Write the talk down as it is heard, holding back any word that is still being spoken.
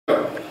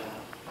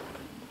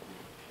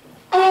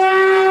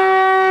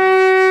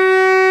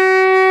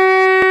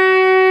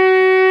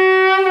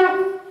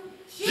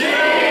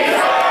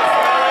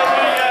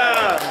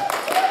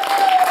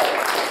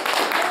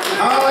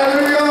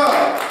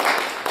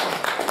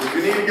If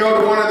you need to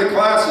go to one of the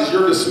classes,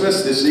 you're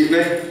dismissed this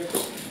evening.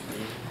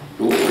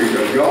 Glory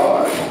to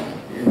God.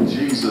 In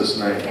Jesus'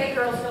 name. Okay,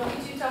 girls, don't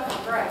be too tough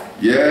on Greg.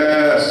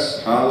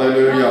 Yes.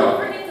 Hallelujah. Now,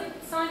 don't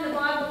forget to sign the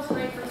Bible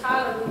tonight for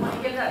Tyler. We want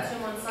to give that to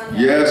him on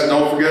Sunday. Yes,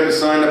 don't forget to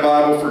sign the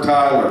Bible for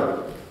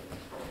Tyler.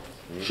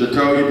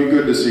 Chateau, you be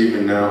good this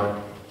evening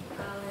now.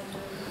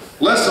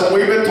 Listen,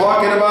 we've been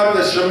talking about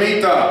the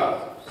Shemitah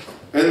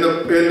and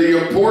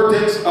the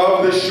importance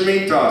of the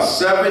Shemitah,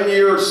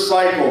 7-year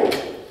cycle,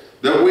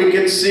 that we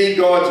can see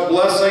God's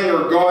blessing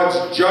or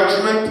God's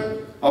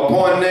judgment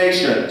upon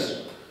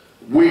nations.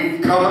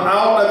 We've come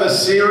out of a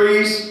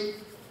series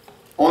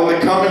on the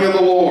coming of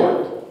the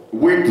Lord.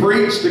 We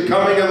preach the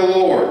coming of the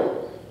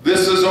Lord.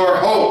 This is our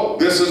hope.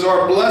 This is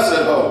our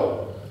blessed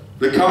hope.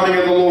 The coming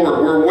of the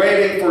Lord. We're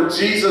waiting for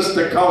Jesus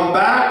to come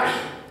back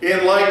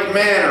in like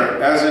manner,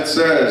 as it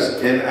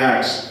says in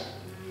Acts.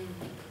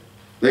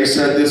 They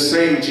said, this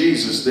same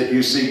Jesus that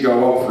you see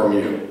go up from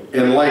you,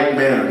 in like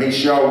manner, he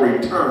shall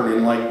return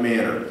in like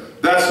manner.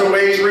 That's the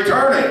way he's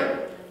returning.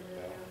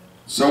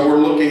 So we're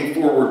looking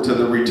forward to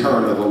the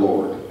return of the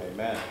Lord.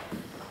 Amen.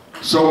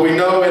 So we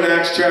know in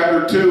Acts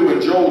chapter 2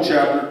 and Joel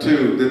chapter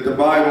 2 that the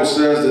Bible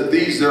says that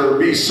there will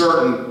be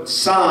certain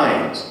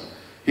signs.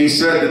 He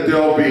said that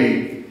there'll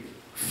be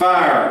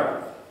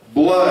fire,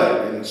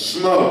 blood, and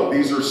smoke.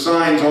 These are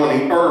signs on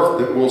the earth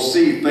that we'll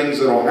see things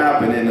that will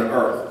happen in the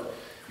earth.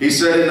 He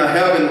said in the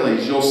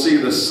heavenlies you'll see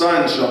the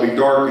sun shall be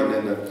darkened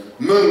and the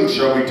moon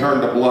shall be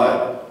turned to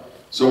blood.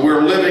 So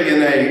we're living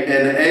in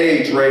an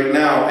age right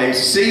now, a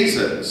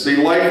season. See,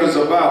 life is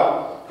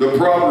about the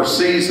proper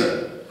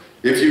season.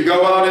 If you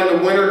go out in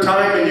the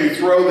wintertime and you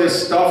throw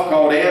this stuff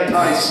called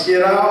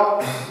anti-skid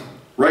out,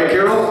 right,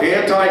 Carol?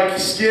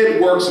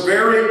 Anti-skid works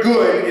very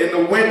good in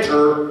the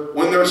winter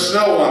when there's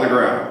snow on the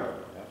ground.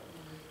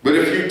 But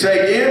if you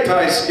take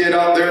anti-skid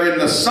out there in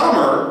the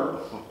summer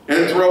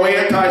and throw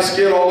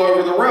anti-skid all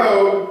over the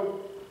road,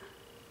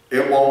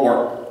 it won't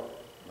work.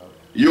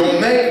 You'll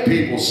make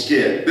people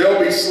skid.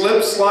 They'll be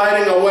slip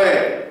sliding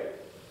away.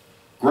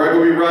 Greg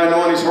will be riding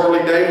on his Harley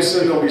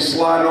Davidson. They'll be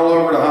sliding all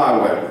over the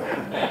highway.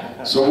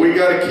 So we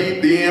got to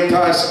keep the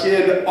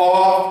anti-skid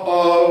off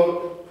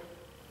of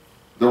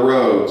the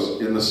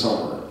roads in the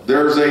summer.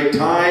 There's a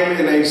time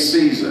and a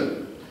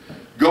season.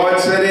 God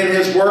said in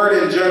his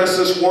word in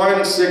Genesis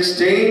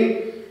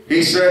 1:16,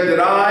 he said that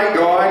I,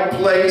 God,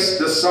 placed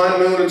the sun,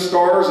 moon, and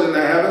stars in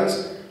the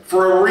heavens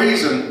for a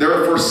reason.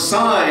 They're for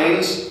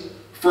signs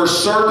for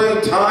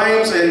certain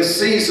times and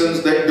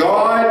seasons that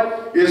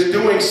God is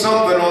doing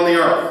something on the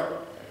earth.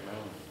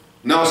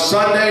 Now,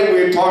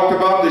 Sunday we talked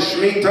about the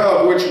Shemitah,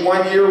 of which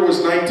one year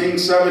was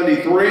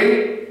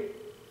 1973,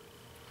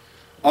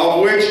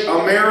 of which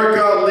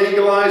America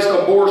legalized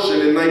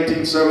abortion in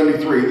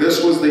 1973.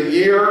 This was the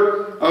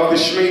year of the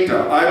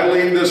Shemitah. I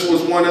believe this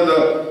was one of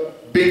the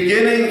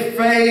beginning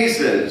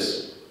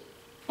phases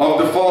of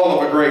the fall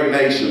of a great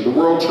nation. The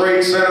World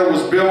Trade Center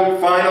was built,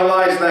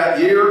 finalized that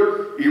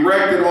year,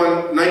 erected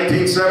on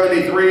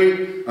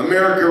 1973.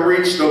 America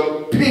reached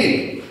the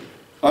peak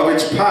of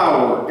its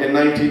power in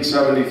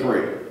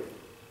 1973.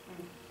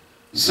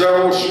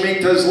 Several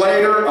Shemitahs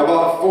later,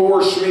 about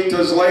 4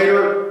 Shemitahs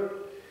later,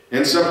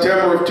 in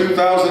September of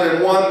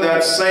 2001,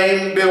 that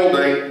same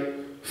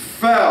building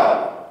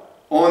fell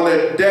on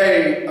the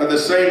day of the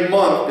same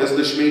month as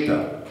the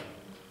Shemitah.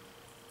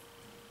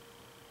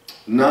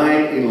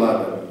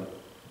 9/11,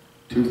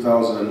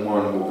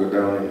 2001 will go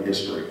down in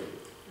history.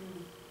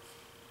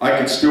 I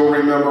can still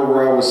remember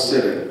where I was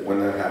sitting when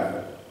that happened.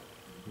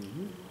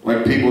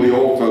 Like people, the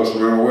old folks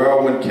remember,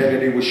 well, when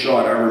Kennedy was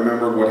shot, I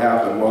remembered what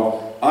happened.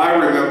 Well, I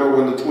remember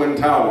when the Twin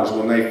Towers,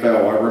 when they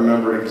fell, I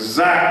remembered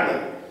exactly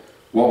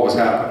what was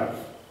happening.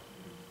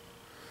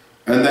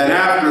 And then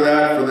after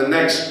that, for the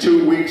next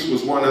 2 weeks,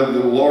 was one of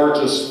the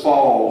largest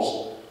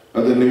falls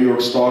of the New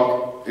York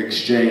Stock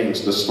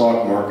Exchange, the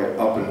stock market,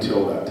 up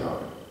until that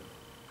time.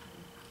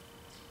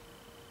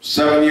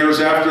 7 years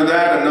after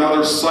that,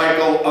 another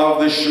cycle of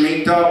the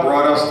Shemitah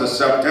brought us to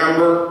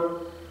September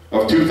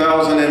of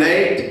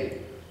 2008.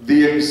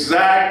 The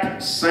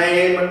exact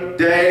same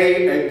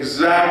day,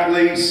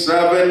 exactly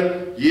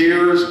 7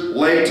 years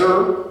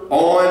later,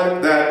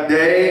 on that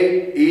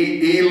day,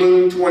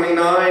 Elul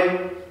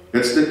 29,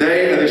 it's the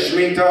day of the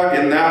Shemitah.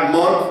 In that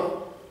month,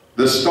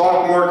 the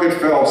stock market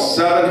fell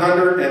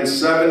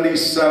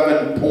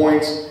 777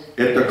 points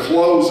at the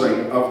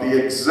closing of the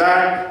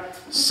exact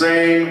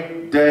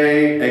same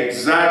day,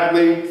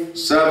 exactly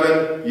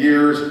 7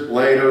 years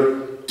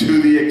later,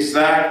 to the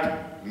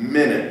exact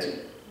minute.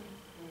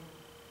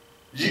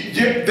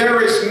 There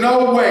is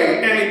no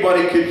way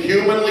anybody could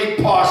humanly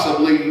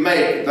possibly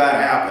make that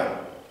happen.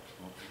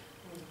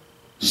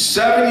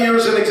 7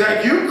 years in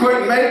exact, you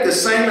couldn't make the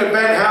same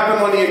event happen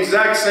on the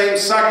exact same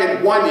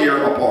second 1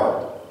 year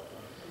apart.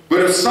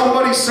 But if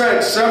somebody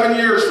said 7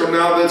 years from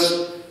now,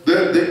 that's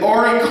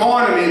our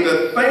economy,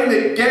 the thing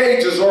that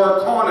gauges our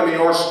economy,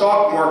 our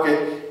stock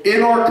market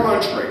in our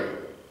country,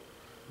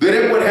 that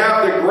it would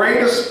have the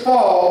greatest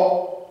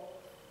fall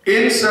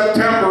in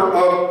September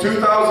of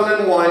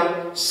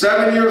 2001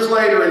 7 years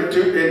later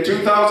in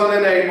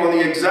 2008, on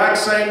the exact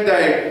same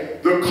day,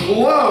 the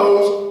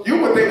close, you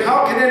would think,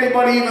 how can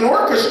anybody even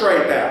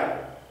orchestrate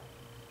that?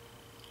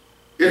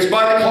 It's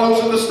by the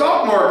close of the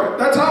stock market.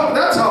 That's how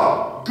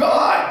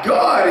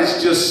God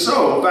is just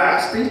so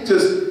vast.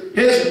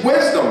 His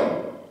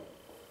wisdom,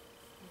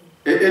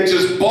 it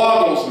just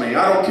boggles me.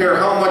 I don't care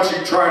how much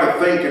you try to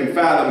think and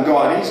fathom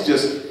God.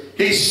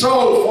 He's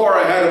so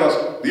far ahead of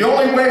us. The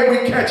only way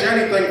we catch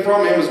anything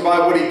from him is by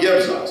what he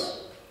gives us.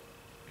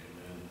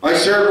 I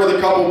shared with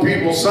a couple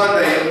people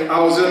Sunday, and I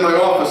was in my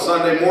office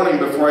Sunday morning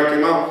before I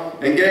came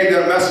out and gave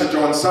that message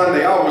on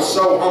Sunday. I was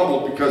so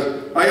humbled because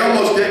I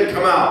almost didn't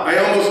come out. I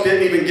almost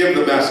didn't even give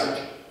the message.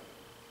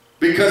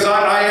 Because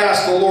I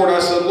asked the Lord, I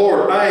said,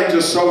 Lord, I am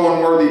just so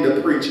unworthy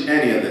to preach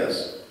any of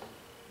this.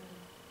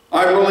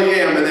 I really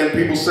am. And then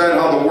people said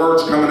how the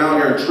word's coming out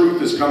here and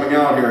truth is coming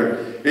out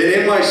here. And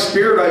in my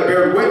spirit I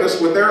bear witness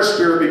with their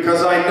spirit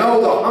because I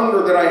know the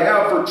hunger that I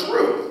have for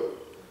truth.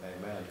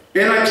 Amen.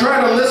 And I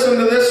try to listen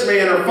to this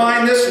man or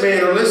find this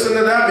man or listen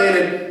to that man.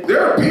 And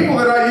there are people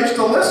that I used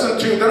to listen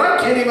to that I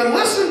can't even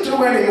listen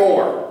to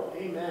anymore.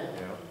 Amen.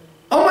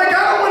 I'm like,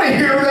 I don't want to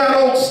hear that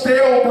old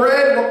stale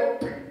bread.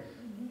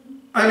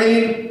 I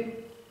mean,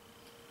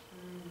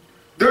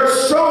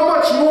 there's so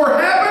much more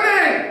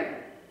happening.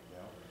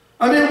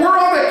 I mean, we're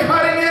on the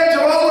cutting edge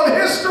of all of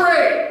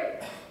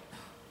history.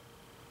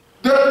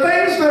 The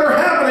things that are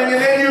happening,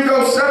 and then you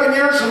go 7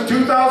 years from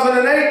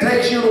 2008,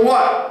 takes you to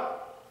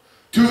what?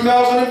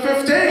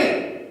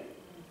 2015.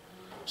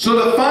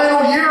 So the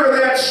final year of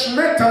that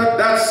Shemitah,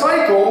 that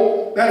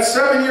cycle, that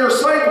 7-year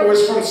cycle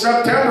is from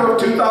September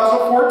of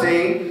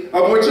 2014,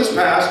 of which is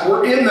past,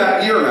 we're in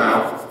that year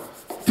now,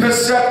 to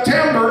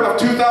September of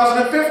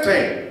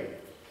 2015.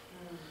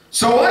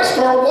 So I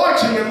start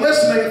watching and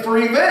listening for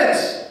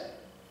events.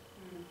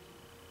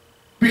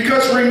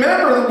 Because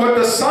remember what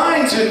the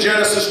signs in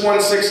Genesis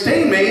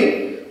 1:16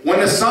 mean. When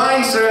the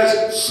sign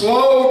says,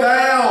 slow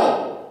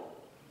down.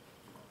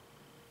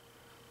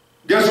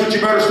 Guess what you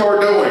better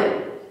start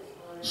doing?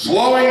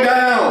 Slowing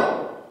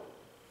down.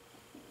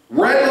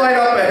 Red light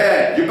up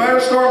ahead. You better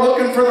start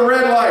looking for the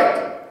red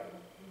light.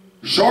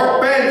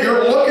 Sharp bend.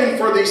 You're looking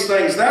for these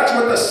things. That's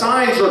what the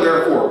signs are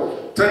there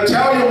for. To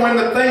tell you when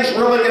the thing's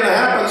really going to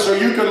happen so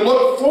you can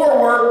look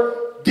forward,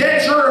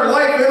 get your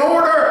life in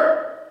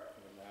order.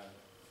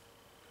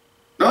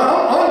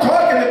 Now, I'm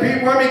talking to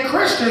people, I mean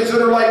Christians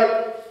that are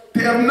like,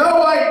 they have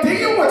no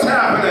idea what's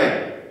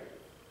happening.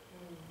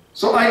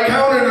 So I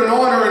count it an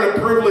honor and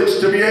a privilege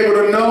to be able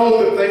to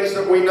know the things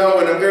that we know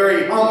in a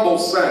very humble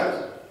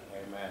sense.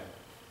 Amen.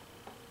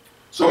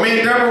 So me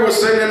and Deborah was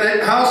sitting in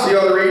the house the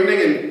other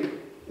evening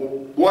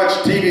and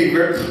watched TV.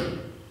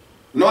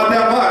 Not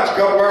that much, a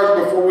couple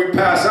hours before we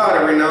pass out.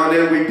 Every now and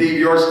then we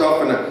DVR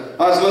stuff, and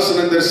I was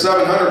listening to this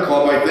 700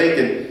 Club, I think,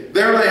 and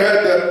there they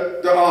had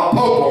the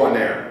Pope on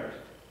there.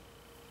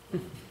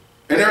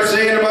 And they're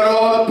saying about,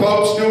 oh, the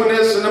Pope's doing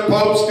this and the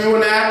Pope's doing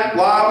that,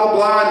 blah, blah,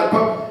 blah. And, the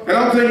Pope, and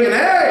I'm thinking,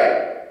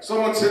 hey,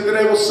 someone said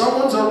today, well,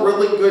 someone's a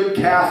really good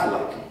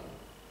Catholic.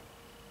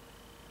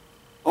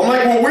 I'm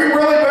like, well, we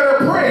really better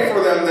pray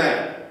for them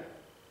then.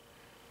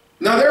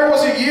 Now, there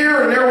was a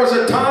year and there was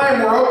a time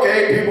where,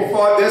 okay, people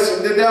thought this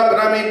and did that, but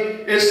I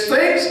mean, it's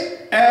things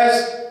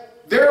as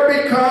there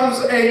becomes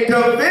a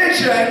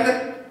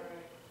division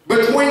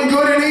between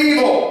good and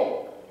evil.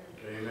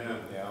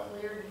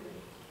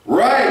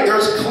 Right,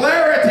 there's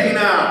clarity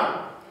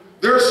now.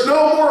 There's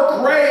no more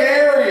gray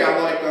area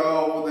like,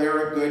 oh,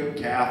 they're a good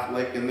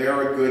Catholic and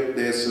they're a good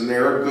this and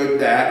they're a good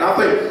that. And I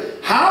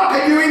think, how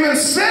can you even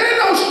sit in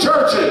those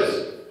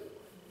churches?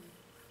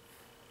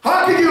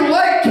 How can you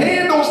light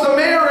candles to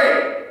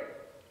Mary?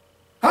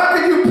 How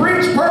can you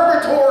preach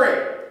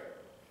purgatory?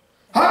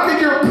 How can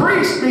your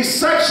priest be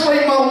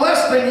sexually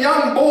molesting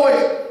young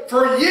boys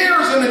for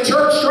years and the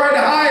church try to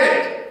hide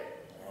it?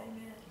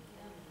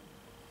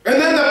 And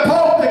then the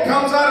Pope that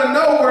comes out of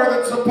nowhere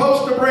that's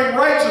supposed to bring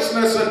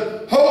righteousness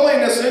and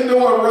holiness into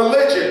a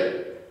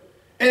religion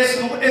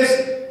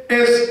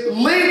is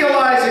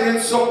legalizing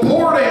and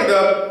supporting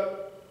the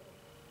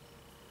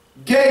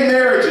gay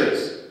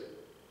marriages,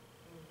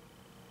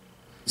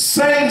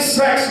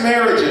 same-sex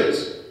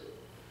marriages,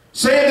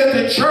 saying that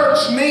the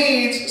church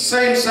needs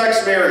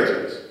same-sex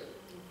marriages.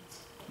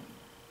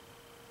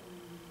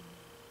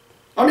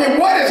 I mean,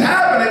 what is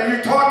happening?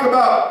 You talk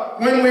about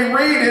when we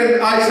read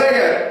in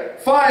Isaiah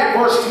 5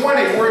 verse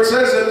 20 where it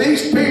says that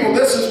these people,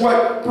 this is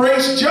what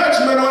brings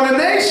judgment on a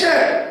nation.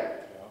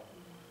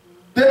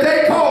 That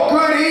they call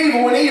good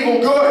evil and evil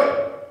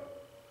good.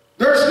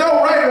 There's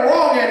no right or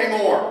wrong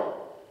anymore.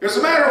 As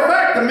a matter of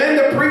fact, the men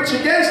that preach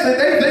against it,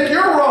 they think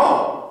you're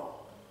wrong.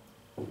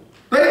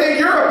 They think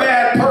you're a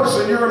bad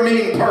person, you're a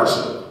mean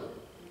person.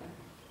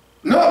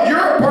 No, you're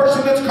a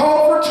person that's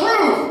called for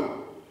truth.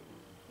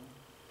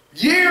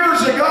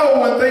 Years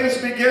ago, when things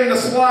began to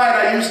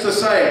slide, I used to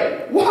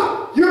say,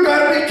 what? You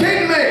got to be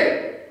kidding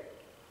me.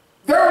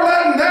 They're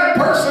letting that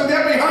person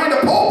get behind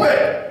a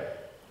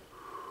pulpit.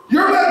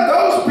 You're letting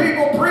those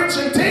people preach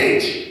and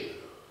teach.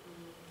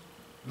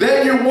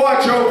 Then you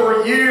watch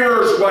over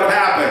years what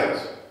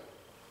happens.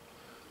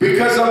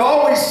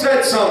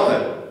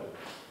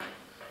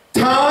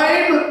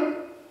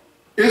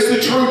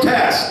 true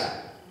test.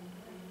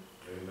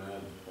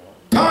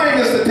 Time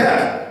is the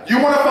test.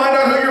 You want to find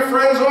out who your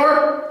friends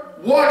are?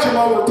 Watch them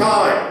over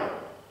time.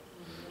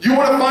 You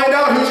want to find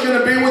out who's going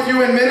to be with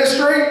you in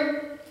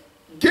ministry?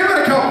 Give it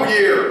a couple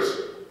years.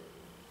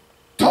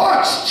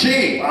 Talk's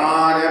cheap.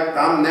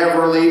 I'm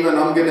never leaving.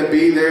 I'm going to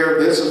be there.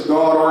 This is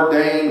God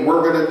ordained.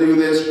 We're going to do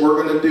this.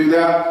 We're going to do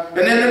that. And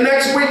then the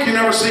next week you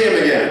never see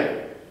him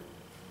again.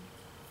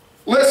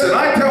 Listen,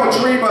 I tell a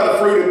tree by the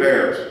fruit it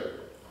bears.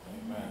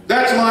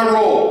 That's my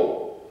role.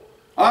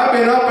 I've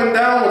been up and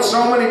down with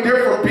so many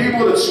different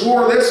people that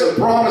swore this and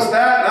promised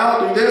that, and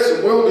I'll do this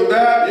and we'll do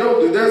that, and you'll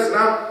do this,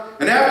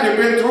 and after you've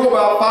been through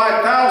about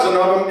 5,000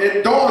 of them,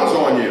 it dawns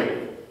on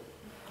you.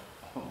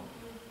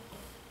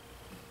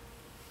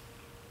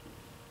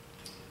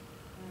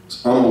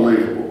 It's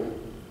unbelievable.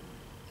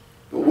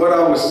 But what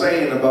I was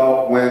saying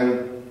about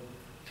when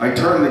I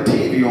turned the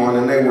TV on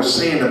and they were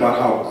saying about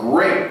how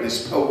great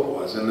this Pope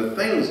was and the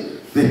things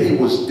that he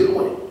was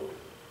doing.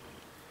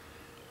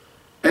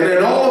 And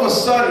then all of a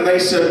sudden they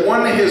said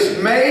one of his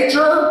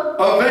major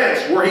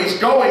events where he's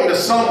going to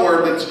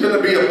somewhere that's going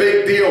to be a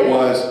big deal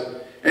was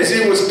as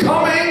he was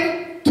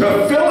coming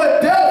to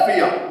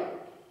Philadelphia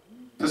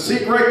to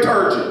see Greg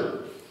Turgeon.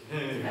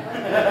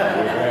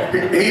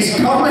 He's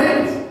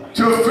coming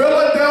to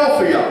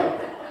Philadelphia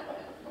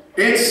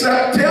in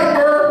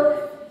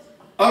September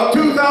of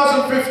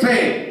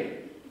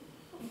 2015.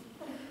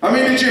 I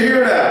mean, did you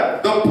hear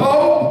that? The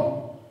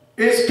Pope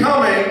is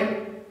coming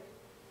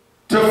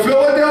to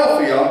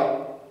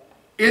Philadelphia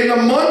in the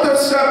month of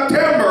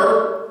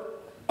September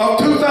of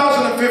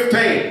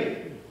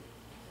 2015.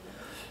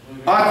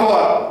 I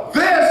thought,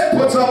 this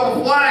puts up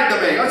a flag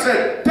to me. I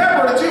said,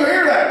 Deborah, did you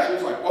hear that? She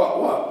was like,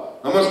 what?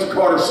 I must have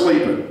caught her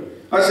sleeping.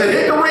 I said,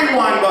 hit the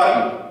rewind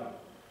button.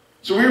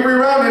 So we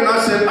rewound it and I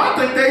said, I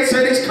think they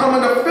said he's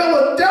coming to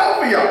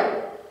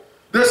Philadelphia,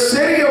 the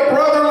city of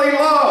brotherly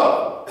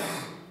love.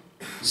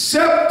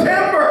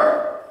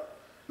 September.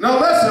 Now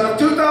listen, of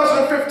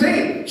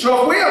 2015.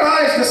 So if we have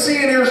eyes to see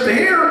and ears to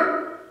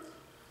hear,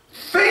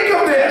 think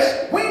of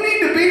this. We need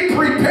to be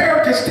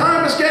prepared because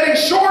time is getting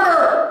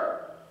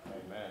shorter.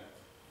 Amen.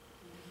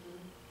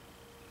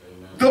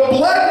 The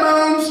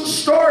blood moons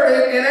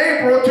started in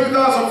April of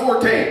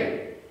 2014.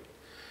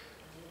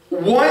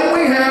 One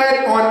we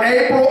had on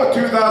April of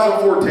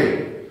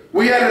 2014.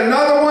 We had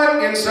another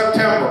one in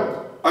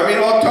October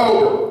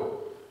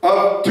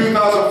of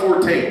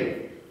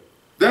 2014.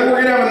 Then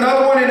we're going to have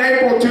another one in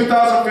April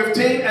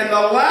 2015, and the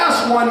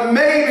last one,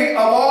 maybe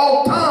of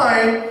all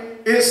time,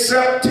 is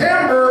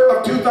September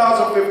of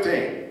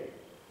 2015.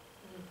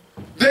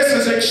 This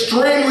is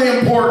extremely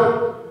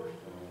important.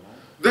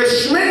 The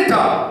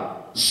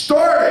Shemitah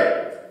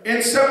started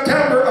in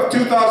September of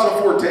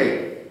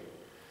 2014.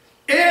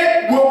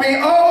 It will be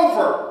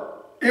over.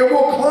 It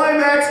will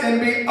climax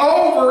and be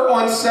over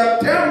on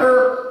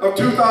September of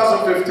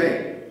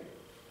 2015.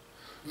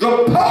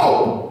 The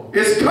Pope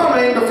is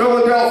coming to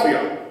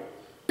Philadelphia,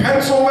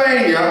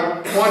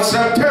 Pennsylvania, on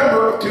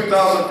September of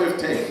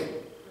 2015.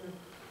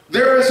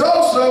 There is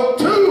also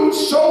 2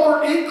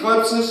 solar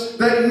eclipses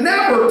that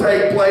never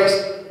take place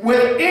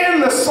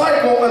within the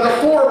cycle of the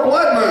 4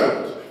 blood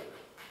moons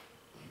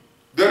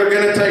that are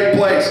going to take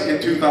place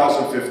in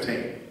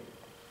 2015.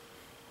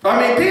 I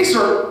mean,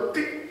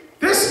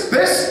 this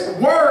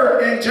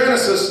word in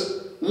Genesis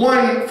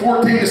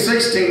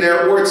 1:14-16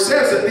 there, where it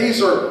says that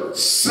these are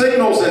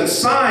signals and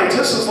signs.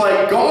 This is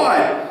like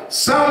God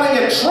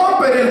sounding a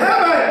trumpet in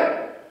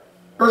heaven,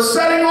 or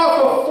setting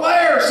off a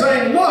flare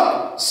saying,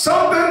 look,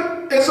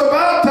 something is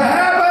about to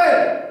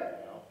happen.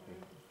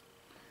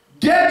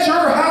 Get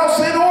your house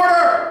in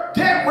order.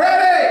 Get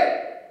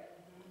ready.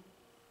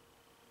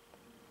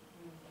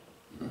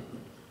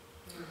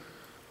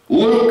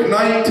 Luke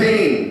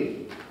 19.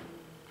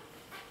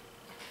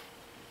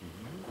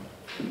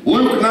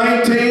 Luke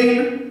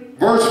 19,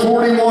 verse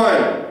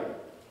 41.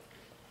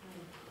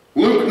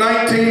 Luke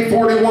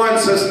 19:41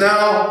 says,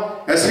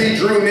 now, as he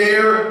drew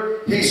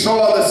near, he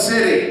saw the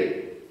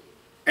city,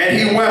 and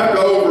he wept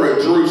over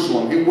it,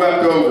 Jerusalem. He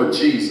wept over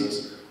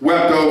Jesus,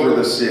 wept over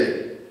the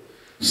city,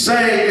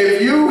 saying,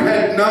 if you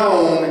had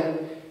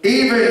known,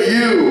 even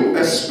you,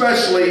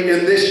 especially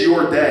in this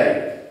your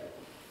day,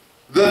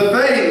 the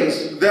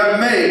things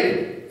that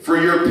make for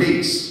your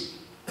peace.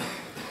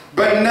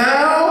 But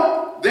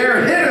now,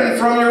 they're hidden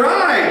from your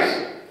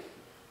eyes.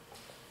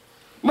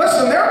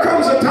 Listen, there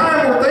comes a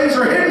time where things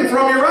are hidden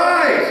from your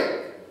eyes.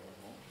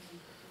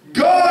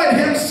 God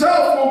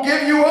himself will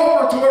give you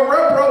over to a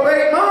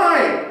reprobate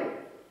mind,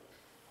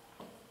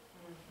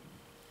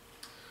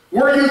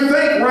 where you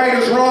think right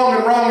is wrong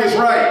and wrong is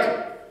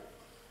right.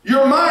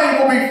 Your mind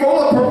will be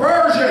full of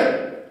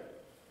perversion,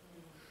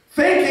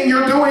 thinking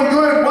you're doing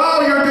good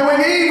while you're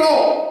doing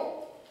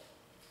evil.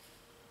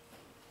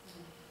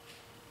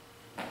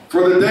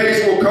 For the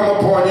days will come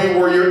upon you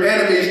where your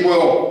enemies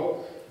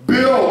will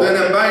build an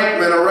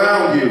embankment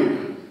around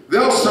you.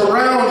 They'll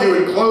surround you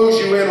and close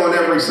you in on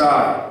every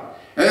side.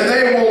 And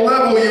they will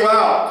level you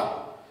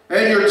out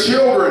and your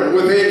children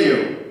within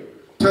you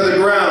to the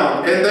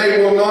ground. And and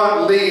they will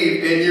not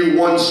leave in you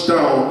one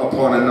stone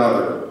upon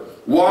another.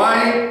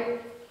 Why?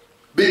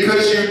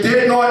 Because you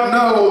did not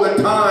know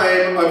the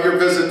time of your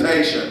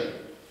visitation.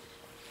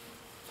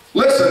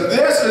 Listen,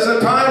 this is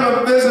a time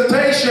of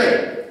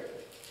visitation.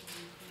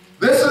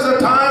 This is a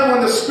time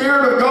when the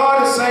Spirit of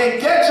God is saying,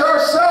 get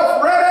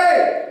yourself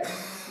ready.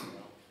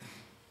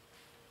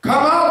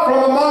 Come out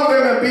from among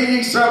them and be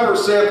ye separate,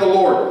 saith the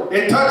Lord,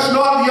 and touch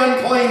not the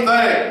unclean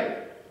thing.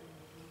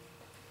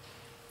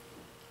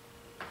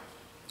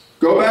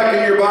 Go back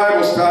in your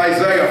Bibles to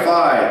Isaiah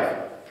 5.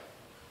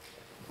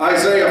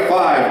 Isaiah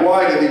 5.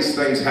 Why do these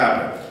things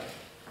happen?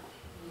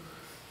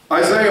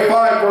 Isaiah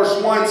 5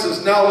 verse 1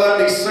 says, now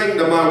let me sing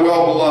to my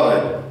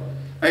well-beloved,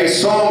 a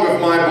song of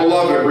my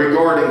beloved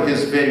regarding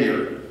his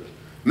vineyard.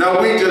 Now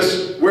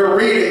we're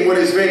reading what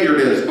his vineyard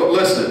is, but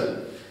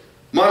listen.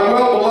 My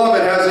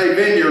well-beloved has a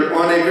vineyard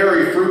on a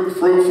very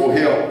fruitful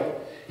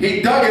hill.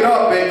 He dug it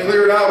up and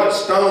cleared out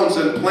its stones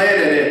and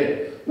planted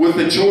it with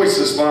the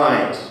choicest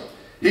vines.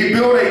 He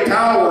built a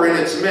tower in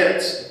its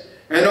midst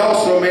and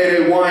also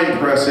made a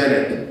winepress in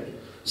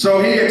it.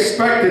 So he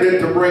expected it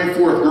to bring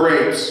forth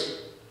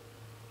grapes.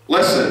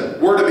 Listen,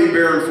 we're to be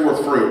bearing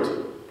forth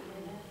fruit.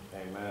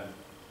 Amen.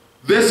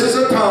 This is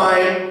a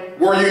time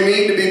where you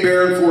need to be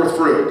bearing forth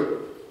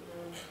fruit.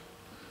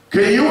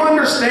 Can you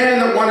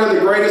understand that one of the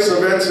greatest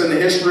events in the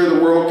history of the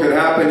world could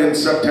happen in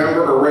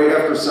September or right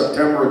after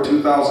September of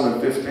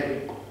 2015?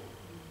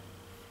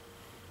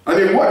 I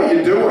mean, what are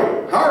you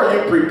doing? How are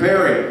you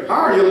preparing?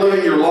 How are you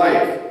living your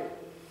life?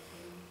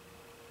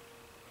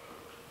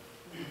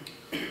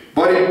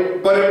 But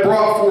it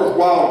brought forth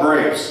wild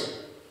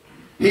grapes.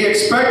 He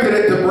expected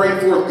it to bring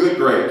forth good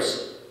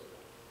grapes.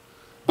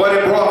 But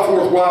it brought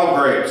forth wild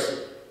grapes.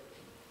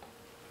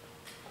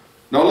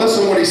 Now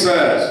listen what he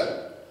says.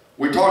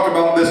 We talk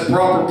about this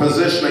proper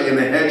positioning and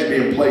the hedge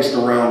being placed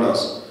around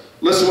us.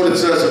 Listen what it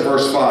says in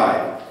verse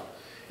 5.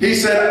 He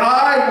said,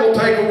 I will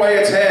take away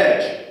its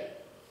hedge,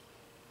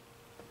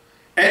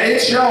 and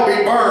it shall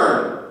be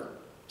burned,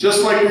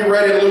 just like we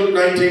read in Luke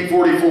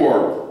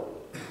 19:44,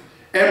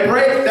 and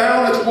break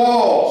down its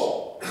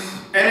walls,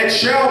 and it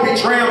shall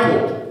be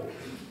trampled,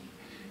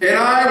 and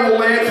I will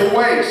lay it to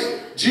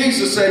waste.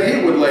 Jesus said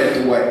he would lay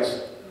it to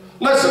waste.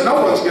 Listen,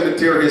 no one's going to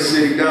tear his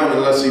city down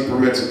unless he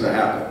permits it to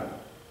happen.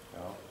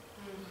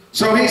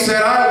 So he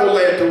said, I will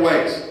lay it to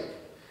waste.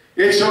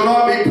 It shall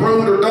not be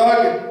pruned or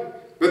dug,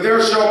 but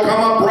there shall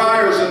come up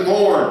briars and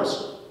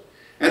thorns.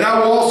 And I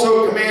will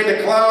also command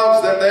the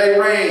clouds that they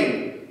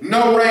rain.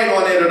 No rain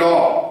on it at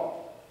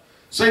all.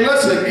 See,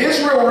 listen,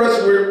 Israel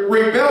was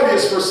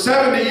rebellious for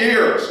 70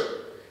 years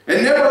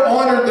and never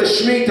honored the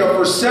Shemitah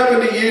for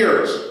 70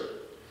 years.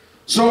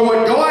 So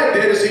what God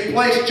did is he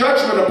placed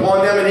judgment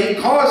upon them, and he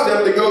caused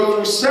them to go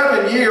through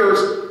 7 years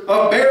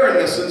of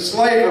barrenness and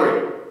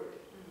slavery.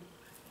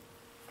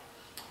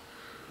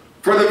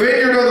 For the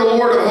vineyard of the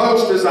Lord of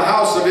hosts is the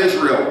house of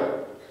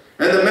Israel,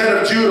 and the men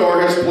of Judah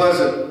are his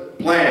pleasant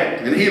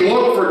plant. And he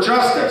looked for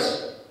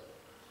justice.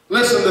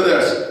 Listen to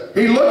this.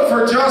 He looked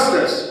for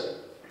justice,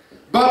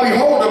 but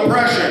behold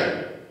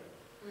oppression.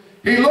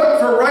 He looked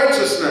for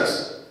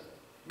righteousness,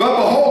 but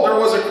behold there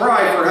was a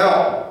cry for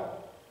help.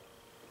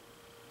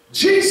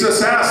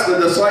 Jesus asked the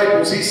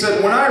disciples, he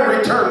said, when I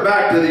return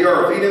back to the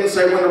earth, he didn't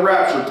say when the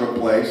rapture took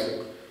place.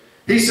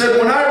 He said,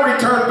 when I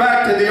return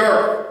back to the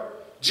earth,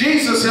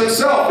 Jesus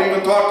himself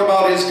even talked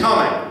about his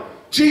coming.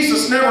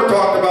 Jesus never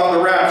talked about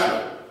the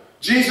rapture.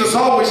 Jesus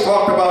always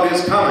talked about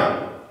his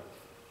coming.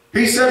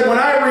 He said, when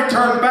I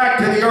return back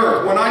to the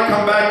earth, when I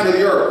come back to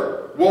the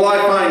earth, will I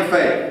find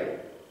faith?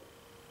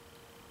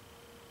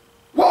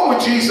 What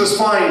would Jesus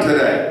find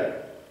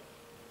today?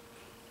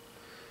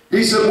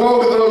 He said,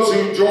 woe to those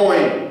who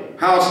join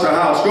house to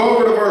house. Go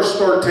over to verse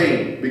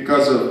 13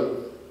 because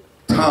of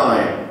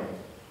time.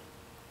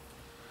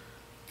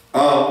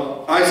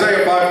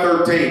 Isaiah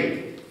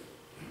 5:13.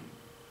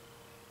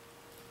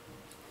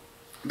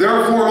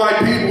 Therefore my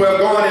people have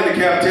gone into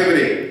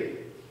captivity.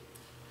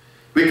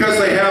 Because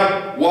they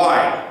have,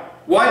 why?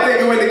 Why did they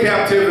go into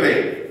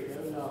captivity?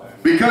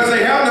 Because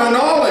they have no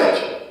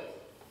knowledge.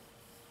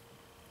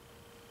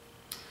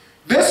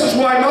 This is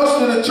why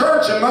most of the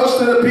church and most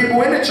of the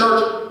people in the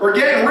church are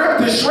getting ripped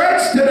to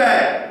shreds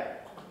today.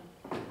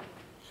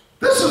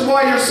 This is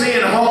why you're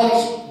seeing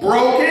homes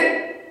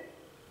broken.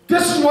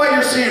 This is why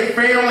you're seeing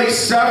families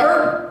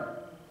severed.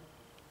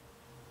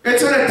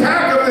 It's an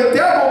attack of the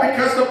devil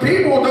because the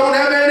people don't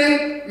have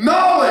any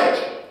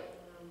knowledge.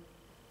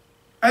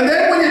 And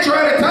then when you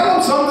try to tell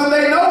them something,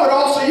 they know it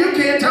all, so you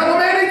can't tell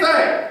them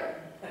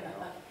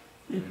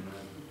anything.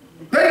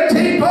 They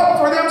team up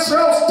for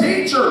themselves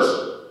teachers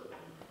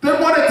that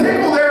want to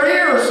tickle their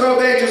ears, so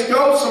they just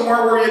go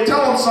somewhere where you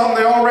tell them something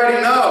they already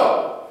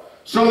know.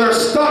 So they're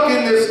stuck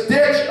in this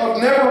ditch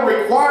of never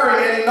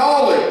requiring any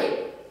knowledge.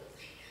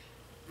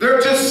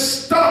 They're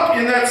just stuck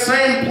in that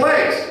same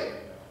place.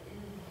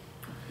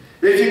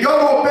 If you go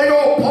to a big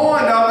old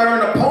pond out there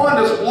and the pond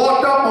is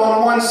blocked up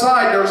on one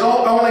side, there's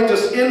only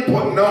just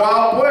input and no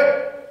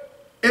output,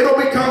 it'll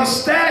become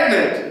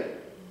stagnant.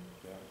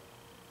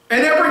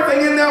 And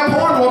everything in that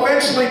pond will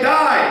eventually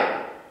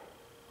die.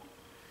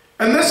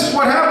 And this is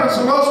what happens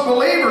to most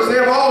believers. They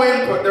have all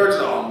input. They're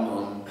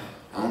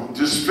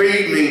just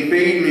feed me,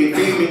 feed me,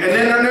 feed me. And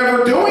then they're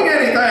never doing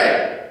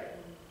anything.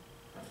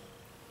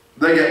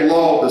 They get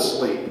lulled to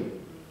sleep.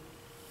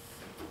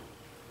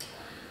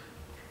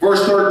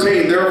 Verse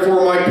 13,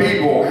 therefore my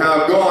people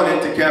have gone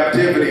into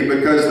captivity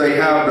because they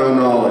have no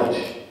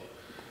knowledge.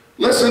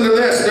 Listen to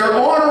this. They're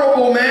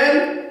honorable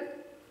men.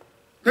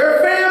 They're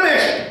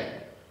famished.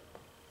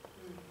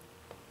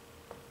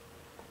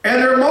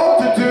 And their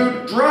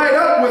multitude dried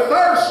up with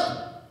thirst.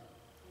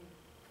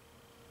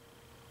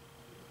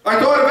 I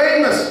thought of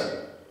Amos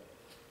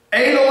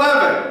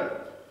 8:11,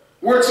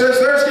 where it says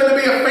there's going to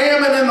be a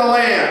famine in the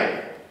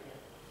land.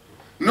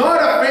 Not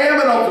a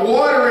famine of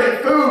water and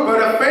food,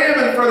 but a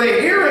famine for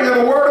the hearing of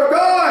the Word of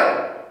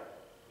God.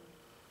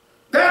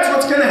 That's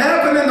what's going to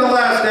happen in the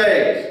last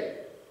days.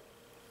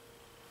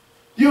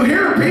 You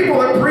hear people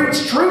that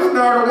preach truth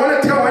now or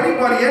want to tell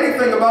anybody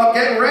anything about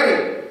getting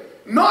ready.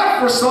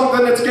 Not for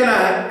something that's going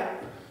to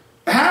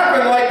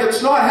happen like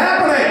it's not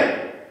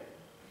happening.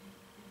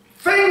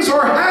 Things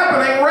are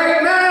happening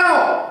right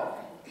now.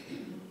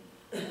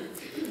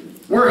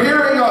 We're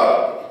hearing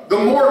of the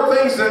more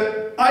things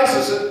that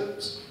ISIS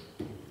is.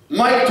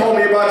 Mike told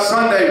me about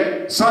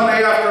Sunday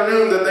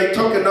afternoon that they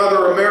took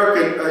another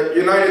American,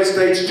 United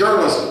States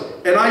journalist,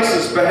 and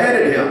ISIS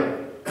beheaded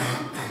him.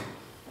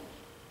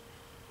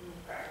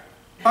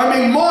 I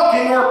mean,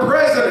 mocking our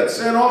president,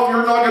 saying, oh, if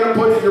you're not going to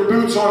put your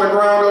boots on the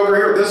ground over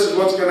here, this is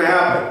what's going to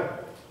happen.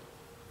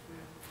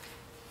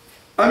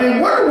 I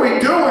mean, what are we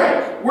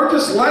doing? We're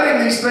just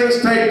letting these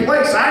things take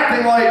place,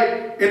 acting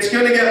like it's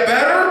going to get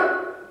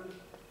better.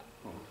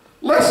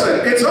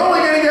 Listen, it's only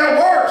going to get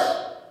worse.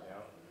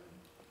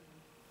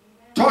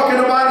 Talking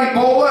about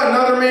Ebola,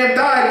 another man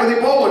died with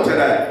Ebola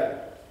today.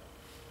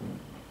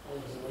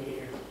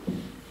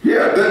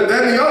 Yeah, then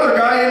the other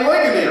guy in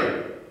Ligonier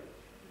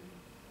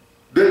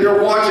that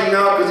they're watching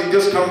now because he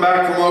just come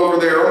back from over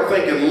there. I'm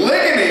thinking,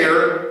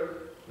 Ligonier?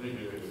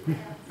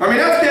 I mean,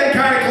 that's getting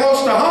kind of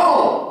close to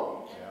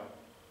home.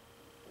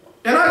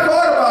 And I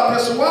thought about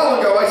this a while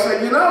ago. I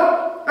said, you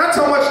know, that's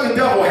how much the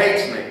devil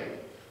hates me.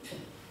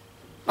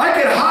 I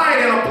could hide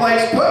in a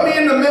place, put me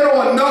in the middle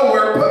of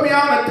nowhere, put me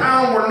out in a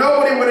town where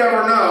nobody would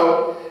ever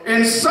know,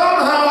 and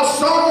somehow,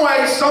 some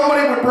way,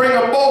 somebody would bring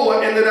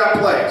Ebola into that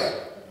place.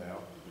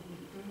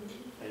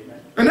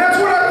 And that's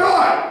what I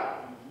thought.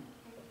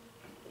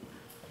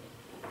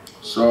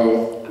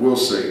 So, we'll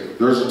see.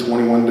 There's a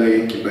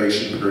 21-day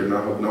incubation period, and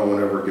I hope no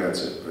one ever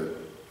gets it. But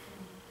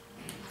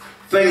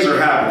things are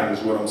happening,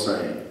 is what I'm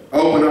saying.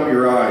 Open up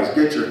your eyes,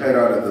 get your head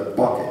out of the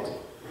bucket,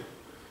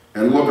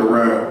 and look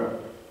around.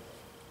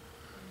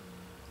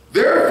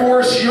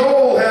 Therefore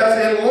Sheol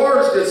has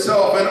enlarged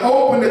itself and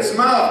opened its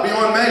mouth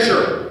beyond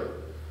measure.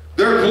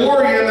 Their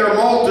glory and their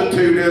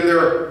multitude and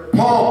their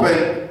pomp,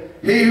 and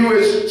he who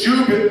is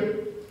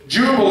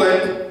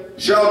jubilant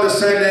shall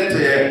descend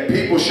into it.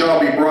 People shall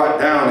be brought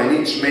down, and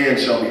each man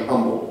shall be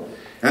humbled.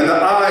 And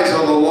the eyes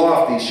of the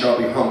lofty shall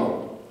be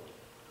humbled.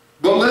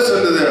 But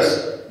listen to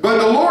this. But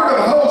the Lord of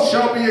hosts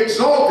shall be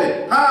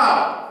exalted.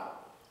 How?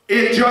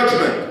 In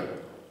judgment.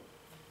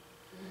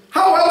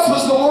 How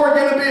else is the Lord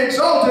going to be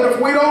exalted if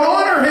we don't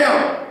honor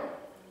Him?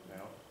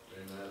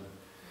 Amen.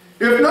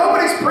 If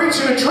nobody's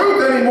preaching the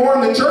truth anymore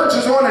and the church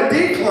is on a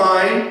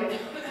decline,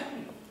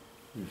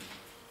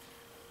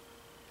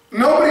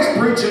 nobody's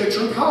preaching the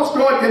truth, how's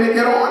God going to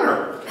get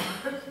honor?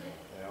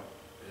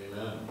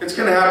 Amen. It's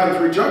going to happen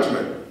through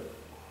judgment.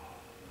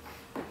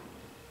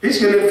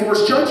 He's going to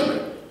enforce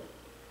judgment.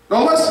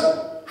 Now listen.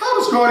 How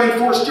does God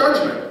enforce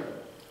judgment?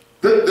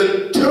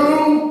 The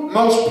two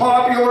most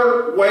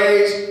popular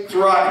ways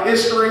throughout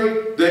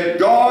history that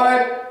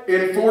God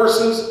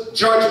enforces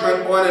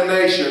judgment on a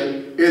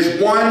nation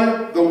is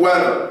one, the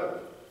weather.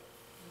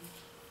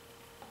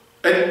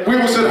 And we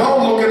was at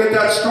home looking at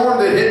that storm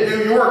that hit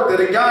New York, that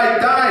a guy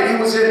died.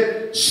 He was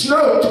in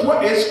snow.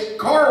 His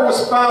car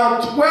was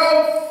found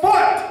 12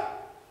 foot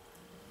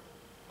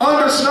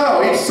under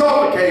snow. He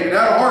suffocated,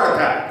 had a heart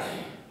attack.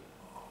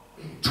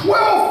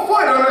 12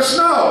 foot under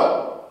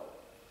snow.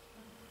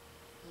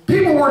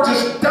 People were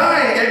just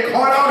dying, getting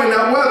caught out in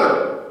that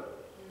weather.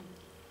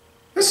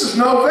 This is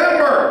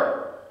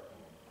November.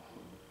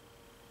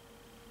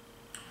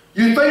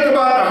 You think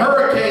about the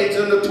hurricanes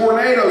and the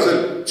tornadoes,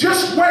 and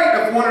just wait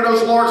if one of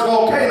those large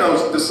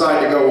volcanoes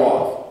decide to go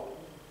off.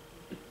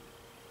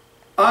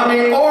 I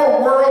mean,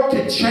 our world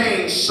can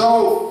change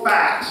so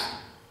fast.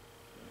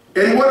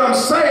 And what I'm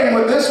saying,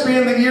 with this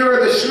being the year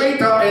of the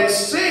Shemitah and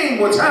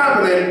seeing what's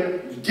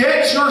happening,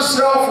 get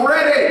yourself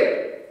ready.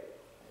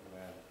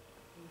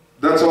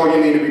 That's all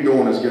you need to be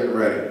doing, is getting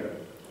ready.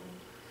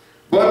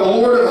 But the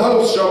Lord of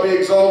hosts shall be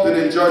exalted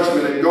in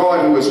judgment, and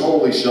God who is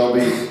holy shall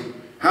be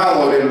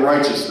hallowed in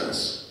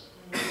righteousness.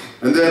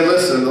 And then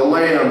listen, the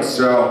lambs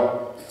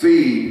shall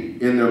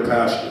feed in their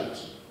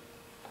pastures.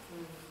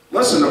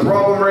 Listen, the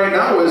problem right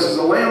now is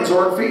the lambs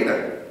aren't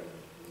feeding.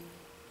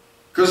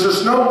 Because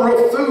there's no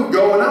real food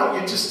going out.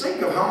 You just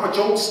think of how much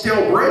old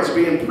stale bread's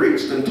being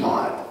preached and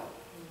taught.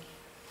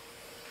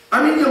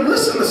 I mean, you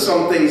listen to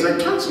some things. I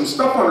turn some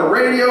stuff on the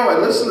radio. I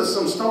listen to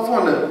some stuff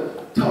on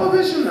the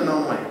television, and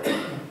I'm like,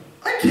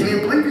 I can't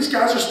even believe these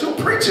guys are still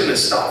preaching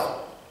this stuff.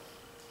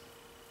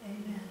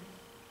 Amen.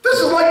 This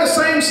is like the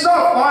same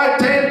stuff 5,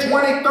 10,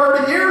 20,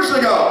 30 years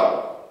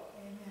ago.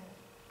 Amen.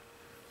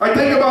 I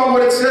think about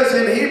what it says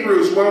in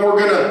Hebrews when we're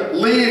going to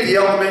leave the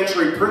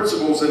elementary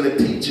principles and the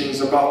teachings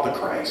about the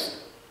Christ.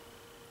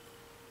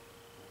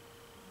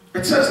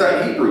 It says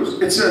that in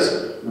Hebrews. It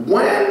says,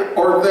 when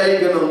are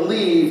they going to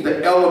leave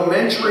the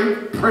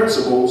elementary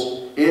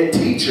principles and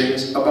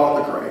teachings about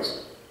the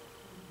Christ?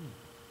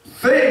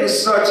 Things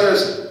such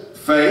as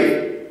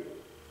faith,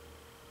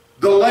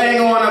 the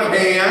laying on of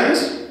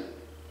hands,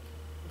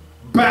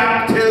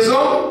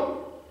 baptism,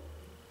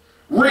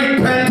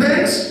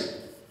 repentance.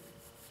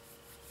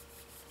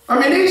 I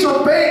mean, these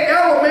are big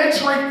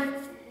elementary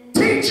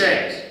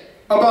teachings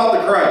about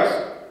the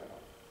Christ.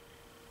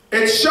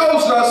 It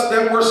shows us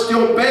that we're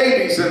still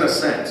babies in a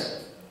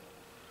sense.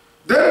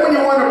 Then when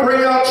you want to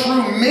bring out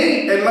true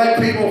meat and let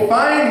people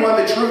find what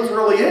the truth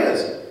really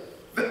is,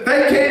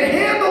 they can't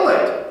handle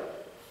it.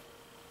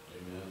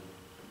 Amen.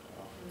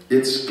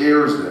 It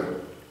scares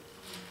them.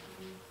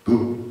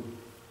 Boom.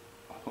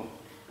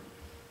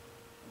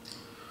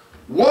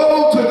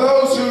 Woe to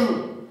those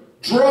who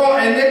draw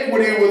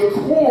iniquity with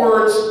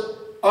cords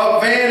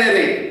of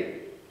vanity.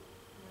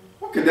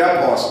 What could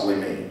that possibly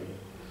mean?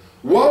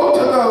 Woe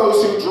to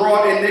those who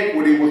draw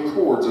iniquity with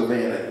cords of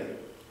vanity.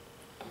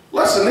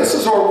 Listen, this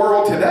is our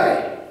world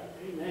today.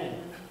 Amen.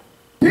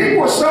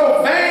 People are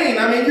so vain.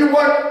 I mean,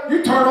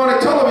 you turn on a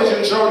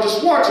television show and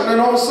just watch, and then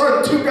all of a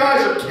sudden 2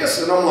 guys are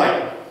kissing. I'm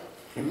like,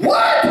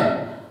 what?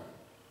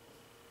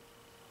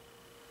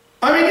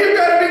 I mean, you've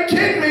got to be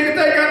kidding me that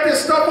they got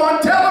this stuff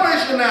on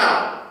television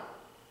now.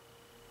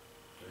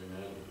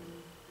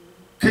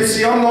 Because,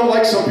 see, I'm not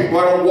like some people.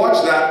 I don't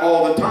watch that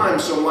all the time,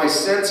 so my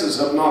senses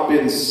have not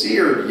been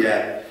seared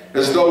yet,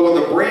 as though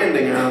with a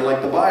branding on,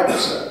 like the Bible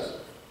says.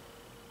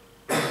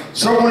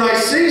 So when I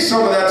see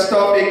some of that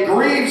stuff, it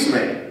grieves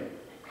me.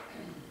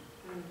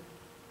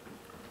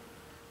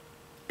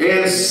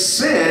 And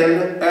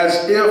sin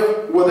as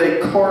if with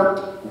a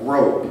cart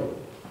rope.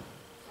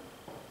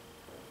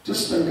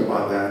 Just think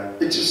about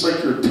that. It's just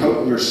like you're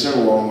toting your sin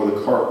along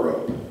with a cart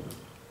rope.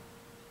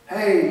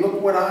 Hey, look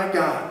what I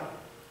got.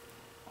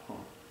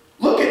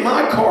 Look at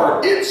my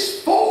cart.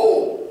 It's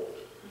full.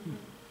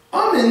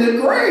 I'm in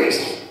the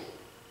grace.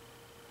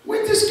 We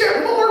just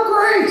get more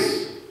grace.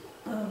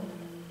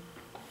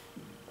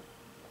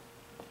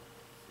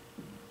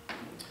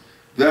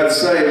 That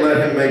say,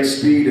 let him make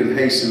speed and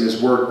hasten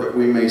his work that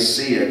we may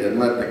see it, and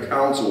let the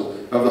counsel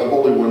of the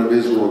Holy One of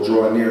Israel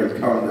draw near and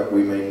come that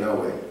we may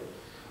know it.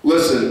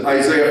 Listen,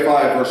 Isaiah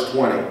 5 verse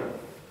 20.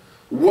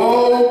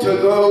 Woe to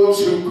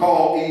those who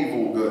call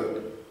evil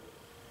good.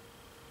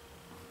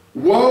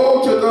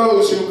 Woe to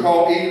those who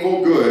call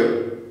evil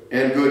good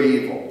and good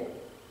evil.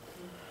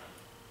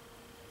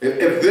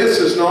 If this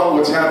is not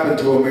what's happened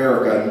to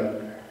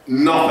America,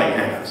 nothing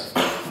has.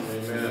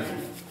 Amen.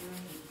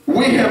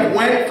 We have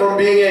went from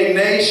being a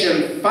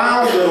nation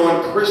founded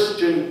on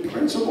Christian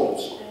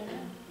principles.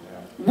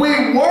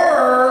 We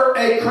were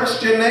a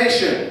Christian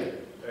nation.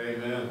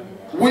 Amen.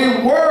 We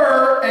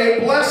were a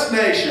blessed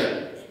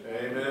nation.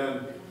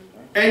 Amen.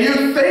 And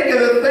you think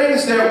of the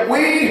things that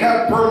we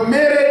have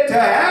permitted to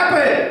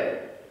happen.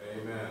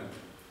 Amen.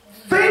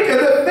 Think of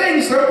the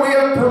things that we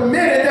have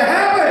permitted to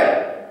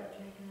happen.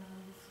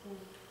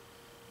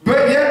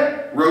 But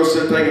yet, Rose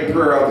said taking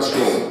prayer out of the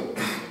school.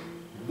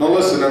 Now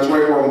listen, that's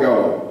right where I'm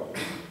going.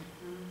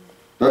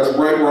 That's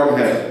right where I'm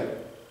headed.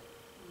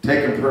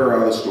 Taking prayer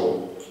out of the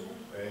school.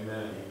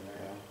 Amen.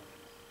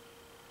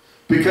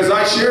 Because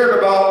I shared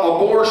about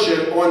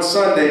abortion on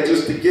Sunday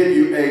just to give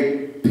you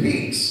a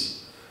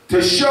piece.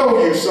 To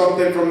show you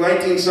something from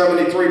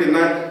 1973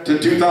 to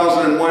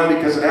 2001,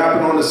 because it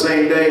happened on the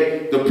same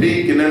day, the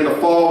peak and then the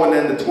fall and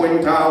then the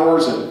Twin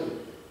Towers. And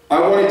I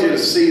wanted you to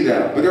see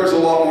that. But there's a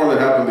lot more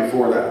that happened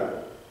before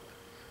that.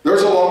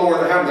 There's a lot more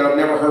that happened that I've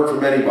never heard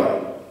from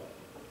anybody.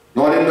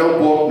 Not in no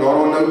book, not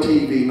on no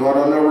TV, not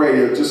on no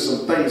radio, just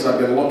some things I've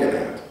been looking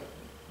at.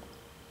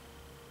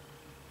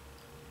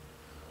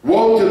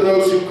 Woe to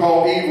those who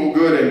call evil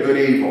good and good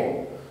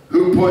evil,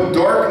 who put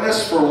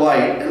darkness for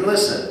light, and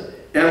listen,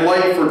 and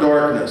light for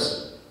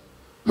darkness,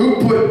 who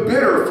put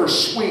bitter for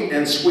sweet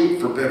and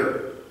sweet for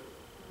bitter.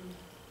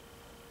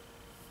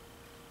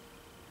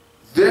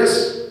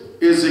 This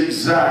is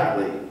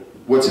exactly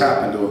what's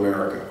happened to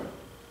America.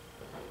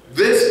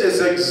 This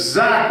is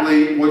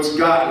exactly what's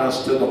gotten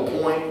us to the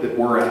point that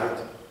we're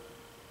at.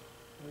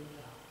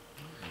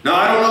 Now,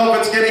 I don't know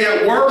if it's going to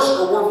get worse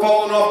or we're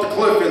falling off the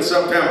cliff in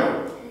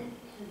September.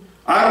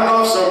 I don't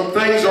know if some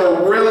things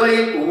are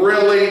really,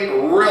 really,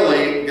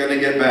 really going to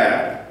get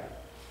bad.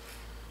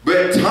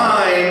 But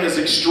time is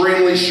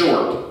extremely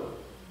short.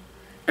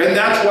 And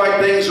that's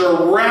why things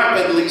are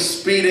rapidly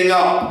speeding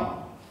up.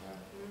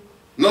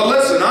 Now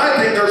listen, I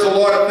think there's a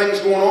lot of things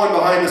going on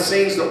behind the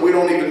scenes that we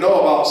don't even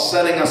know about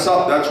setting us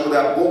up. That's where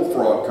that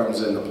bullfrog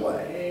comes into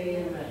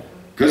play.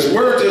 Because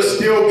we're just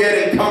still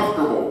getting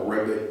comfortable.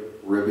 Ribbit,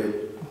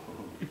 ribbit,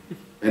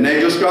 And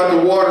they just got the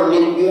water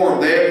lukewarm.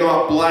 They have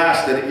not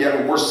blasted it yet,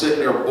 and we're sitting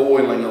there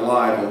boiling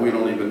alive, and we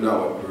don't even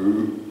know it.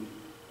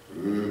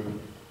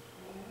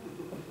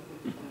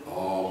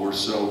 Oh, we're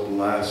so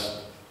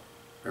blessed.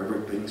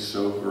 Everything's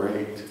so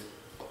great.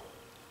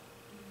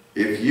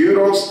 If you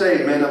don't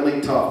stay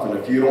mentally tough, and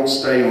if you don't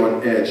stay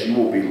on edge, you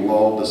will be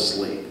lulled to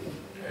sleep.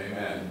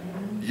 Amen.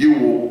 You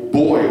will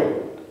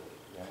boil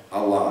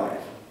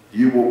alive.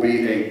 You will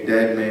be a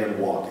dead man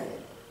walking.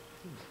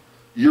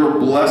 Your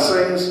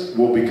blessings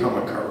will become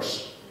a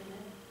curse.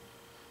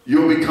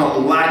 You'll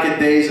become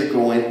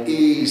lackadaisical and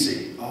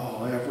easy.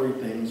 Oh,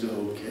 everything's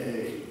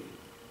okay.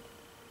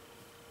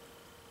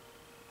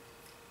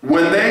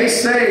 When they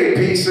say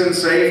peace and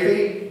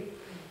safety,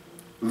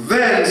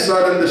 then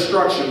sudden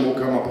destruction will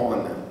come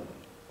upon them.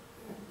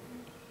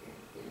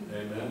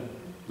 Amen.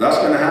 That's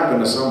going to happen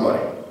to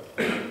somebody.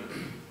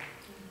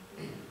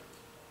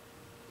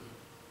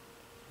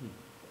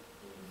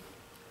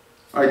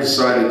 I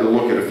decided to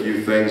look at a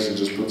few things and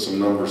just put some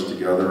numbers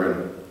together.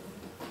 And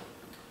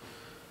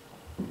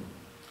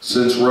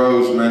since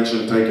Rose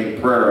mentioned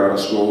taking prayer out of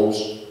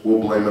schools, we'll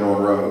blame it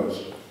on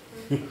Rose.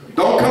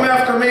 Don't come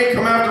after me,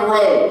 come after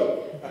Rose.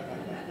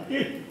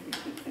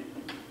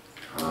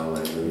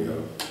 Hallelujah.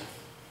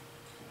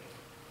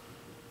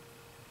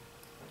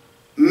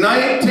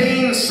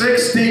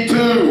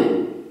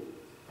 1962,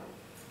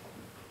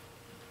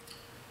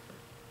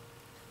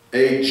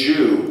 a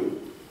Jew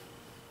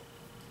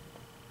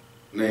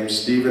named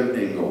Stephen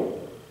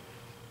Engel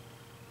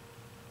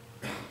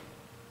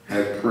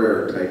had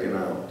prayer taken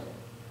out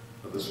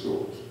of the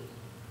schools.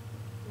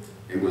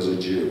 He was a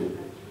Jew.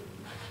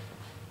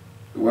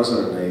 He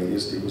wasn't an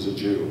atheist, he was a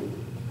Jew.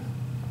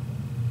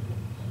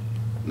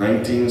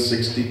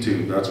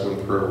 1962, that's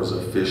when prayer was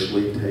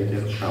officially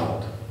taken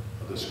out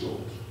of the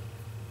schools.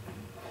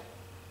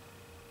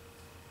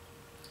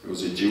 It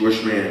was a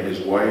Jewish man, his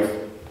wife,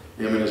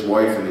 him and his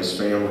wife and his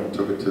family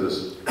took it to the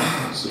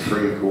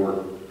Supreme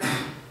Court.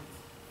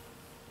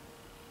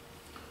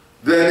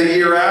 Then the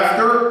year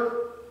after,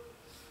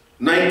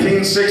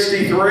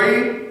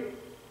 1963,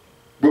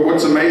 but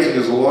what's amazing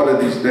is a lot of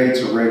these dates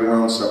are right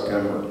around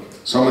September.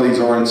 Some of these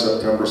are in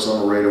September,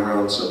 some are right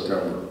around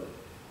September.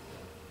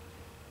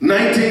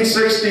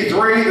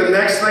 1963, the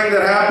next thing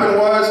that happened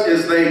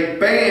is they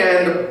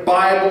banned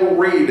Bible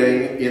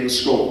reading in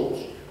schools.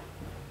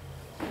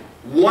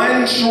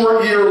 One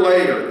short year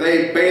later,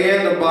 they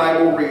banned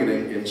Bible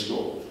reading in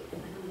schools.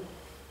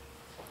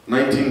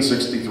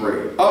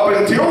 1963. Up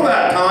until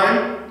that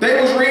time,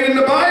 they was reading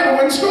the Bible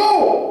in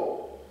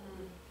school.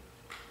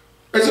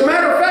 As a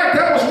matter of fact,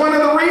 that was one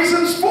of the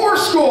reasons for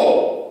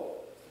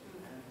school.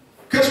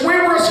 Because we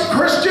were a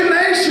Christian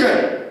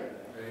nation.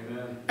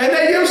 Amen. And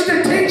they used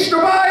to teach the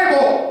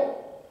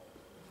Bible.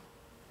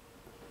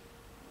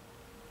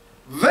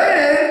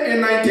 Then,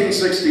 in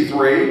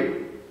 1963,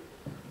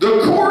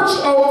 the courts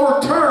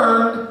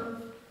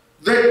overturned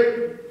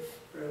the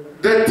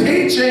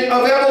teaching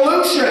of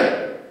evolution.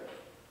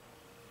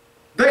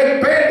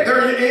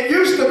 It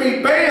used to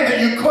be banned that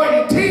you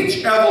couldn't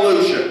teach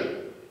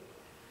evolution.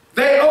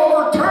 They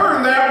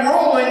overturned that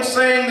ruling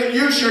saying that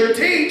you should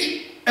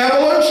teach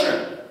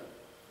evolution.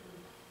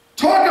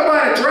 Talk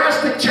about a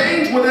drastic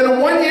change within a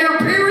one-year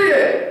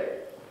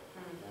period.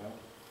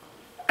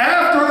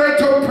 After they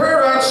took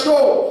prayer out of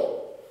schools.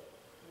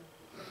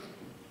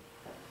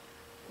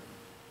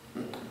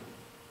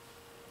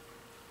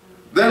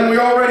 Then we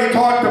already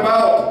talked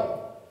about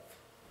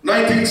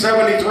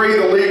 1973,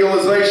 the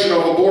legalization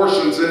of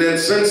abortions, and then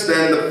since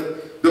then,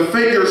 the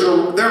figures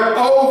they're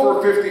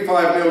over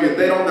 55 million.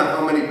 They don't know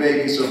how many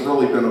babies have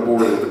really been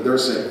aborted, but they're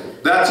saying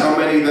that's how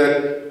many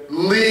that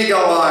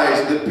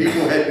legalized, that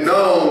people had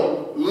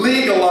known,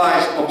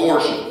 legalized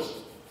abortions.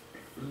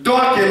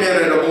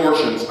 Documented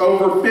abortions.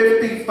 Over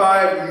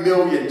 55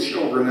 million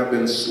children have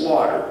been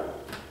slaughtered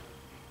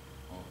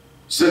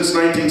since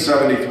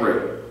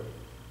 1973.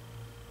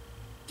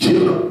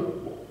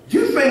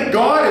 You think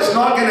God is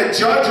not going to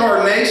judge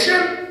our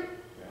nation?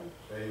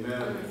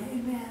 Amen.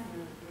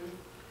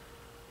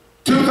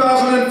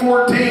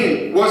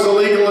 2014 was the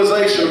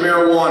legalization of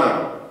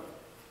marijuana.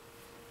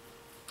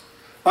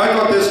 I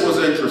thought this was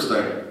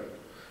interesting.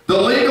 The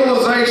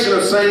legalization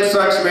of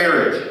same-sex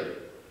marriage.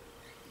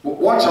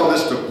 Watch how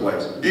this took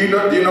place. Do you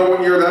know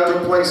what year that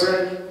took place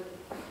in?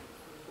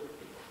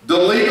 The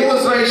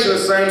legalization of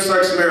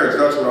same-sex marriage.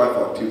 That's what I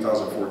thought,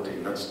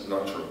 2014. That's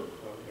not true.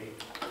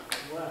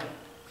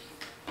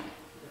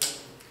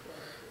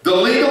 The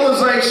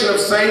legalization of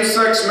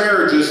same-sex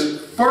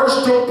marriages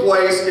first took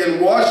place in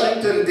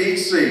Washington,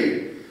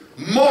 D.C.,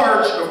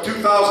 March of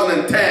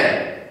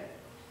 2010.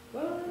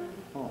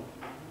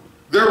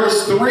 There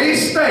was 3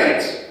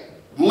 states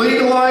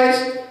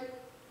legalized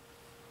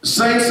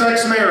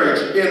same-sex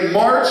marriage in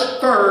March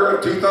 3rd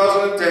of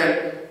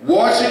 2010,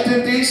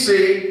 Washington,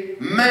 D.C.,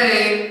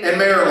 Maine, and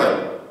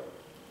Maryland.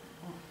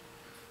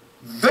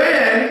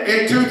 Then,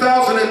 in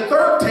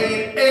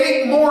 2013,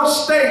 8 more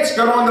states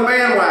got on the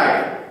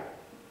bandwagon.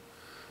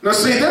 Now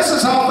see, this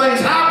is how things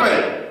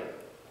happen.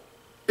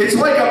 It's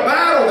like a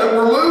battle that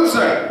we're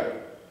losing.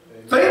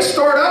 Things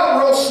start out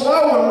real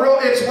slow and real,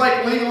 it's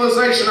like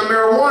legalization of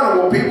marijuana.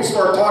 Well, people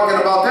start talking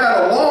about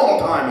that a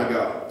long time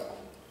ago.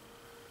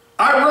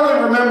 I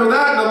really remember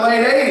that in the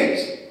late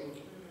 80s.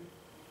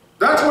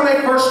 That's when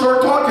they first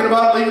started talking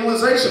about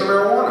legalization of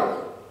marijuana.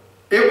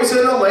 It was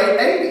in the late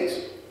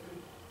 80s.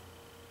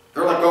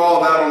 They're like,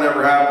 oh, that'll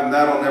never happen,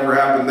 that'll never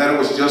happen. Then it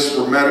was just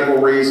for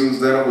medical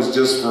reasons, then it was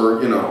just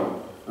for, you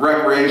know,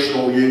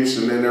 recreational use,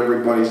 and then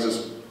everybody's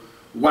just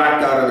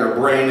whacked out of their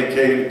brain. They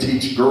can't even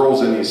teach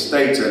girls in the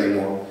States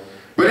anymore.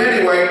 But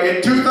anyway,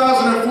 in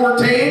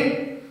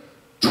 2014,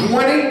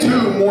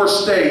 22 more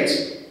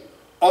states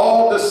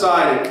all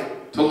decided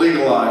to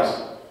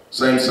legalize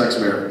same-sex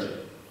marriage.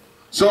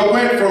 So it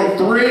went from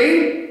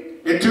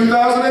 3 in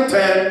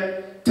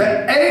 2010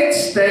 to 8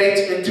 states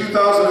in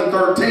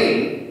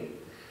 2013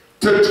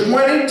 to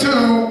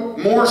 22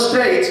 more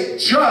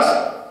states just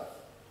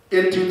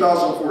in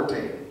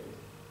 2014.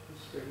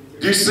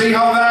 Do you see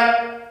how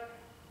that?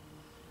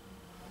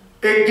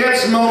 It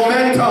gets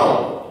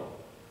momentum.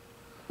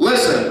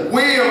 Listen,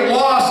 we have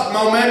lost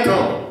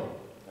momentum.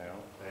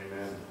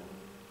 Amen.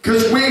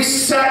 Because we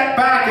sat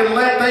back and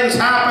let things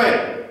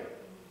happen.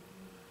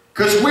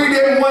 Because we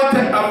didn't want to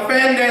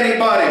offend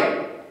anybody.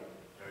 Amen.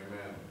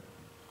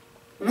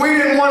 We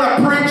didn't want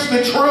to preach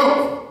the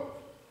truth.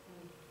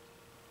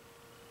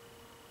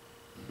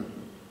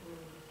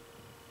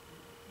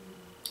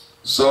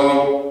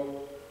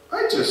 So,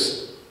 I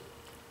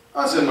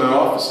was in my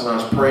office and I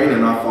was praying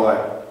and I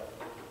thought,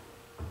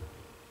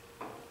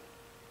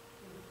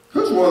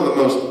 who's one of the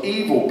most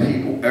evil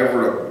people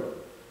ever to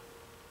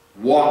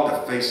walk the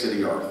face of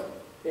the earth?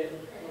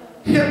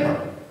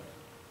 Hitler.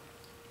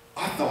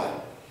 I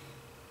thought,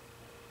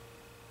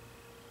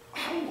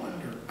 I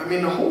wonder. I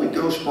mean, the Holy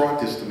Ghost brought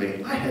this to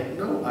me. I had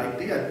no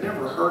idea. I'd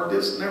never heard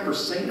this, never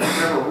seen it,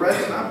 never read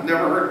it. I've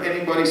never heard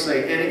anybody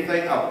say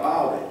anything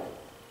about it.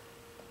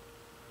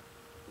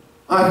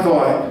 I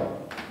thought,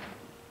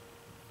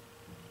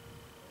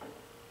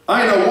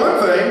 I know one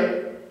thing.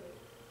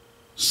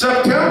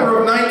 September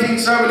of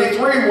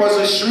 1973 was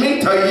a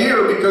Shemitah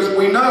year because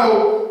we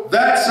know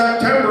that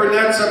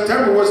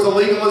September was the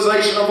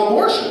legalization of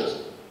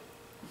abortions.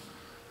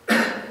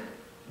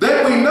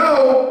 Then we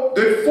know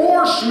that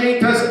 4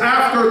 Shemitahs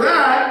after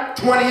that,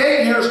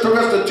 28 years took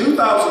us to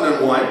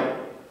 2001.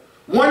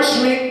 One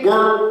Shemitah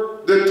where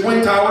the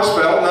Twin Towers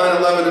fell,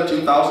 9/11 to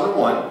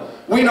 2001.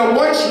 We know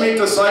one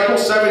Shemitah cycle,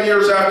 7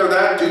 years after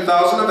that,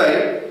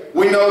 2008.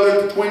 We know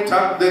that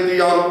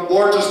the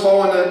largest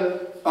fall in the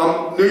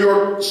New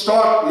York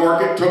stock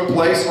market took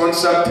place on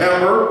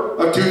September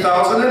of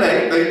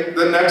 2008,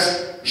 the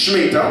next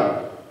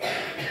Shemitah.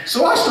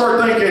 So I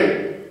start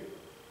thinking,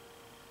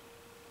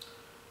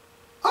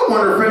 I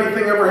wonder if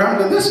anything ever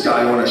happened to this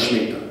guy on a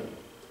Shemitah.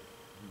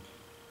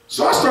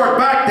 So I start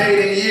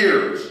backdating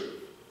years.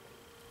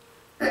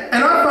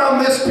 And I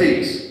found this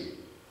piece.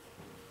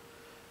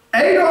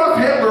 Adolf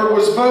Hitler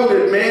was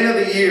voted Man of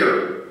the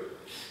Year.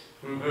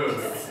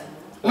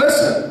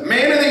 Listen,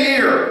 Man of the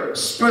Year,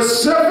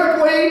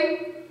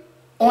 specifically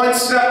on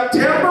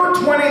September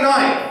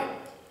 29th.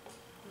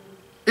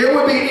 It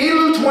would be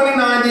Elul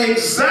 29, the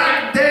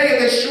exact day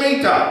of the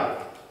Shemitah.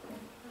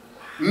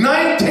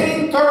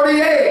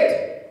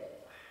 1938.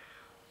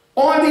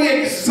 On the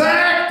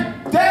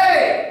exact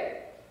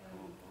day.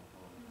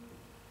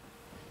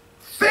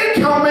 Think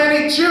how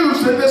many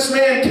Jews that this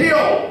man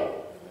killed.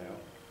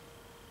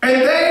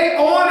 And they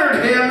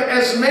honored him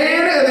as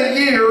Man of the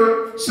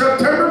Year,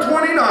 September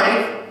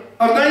 29th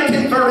of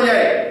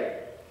 1938.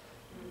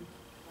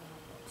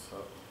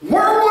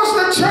 Where was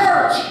the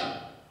church?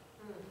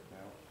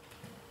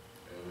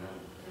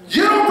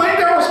 You don't think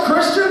there was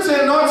Christians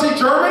in Nazi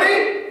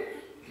Germany?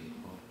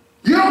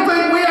 You don't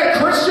think we had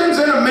Christians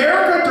in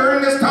America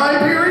during this time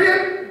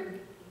period?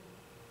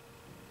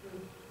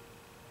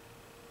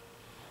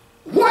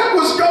 What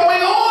was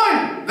going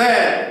on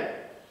then?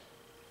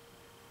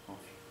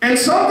 And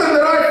something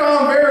that I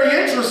found very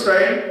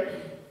interesting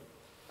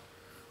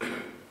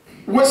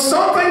was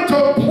something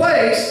took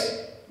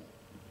place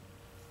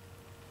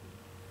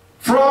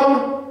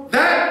from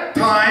that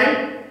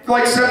time,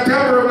 like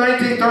September of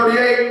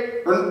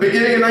 1938, or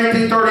beginning of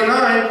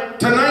 1939,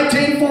 to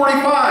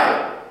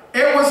 1945.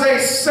 It was a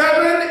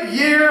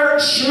 7-year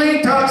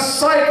Shemitah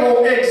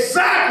cycle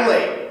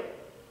exactly.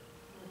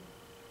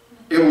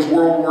 It was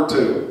World War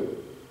II.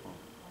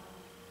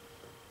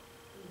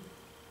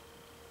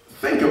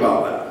 Think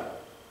about that.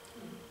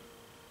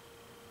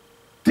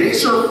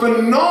 These are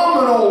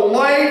phenomenal,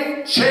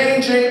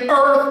 life-changing,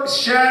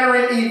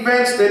 earth-shattering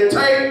events that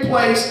take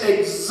place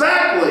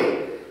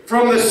exactly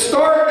from the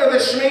start of the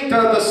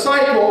Shemitah, the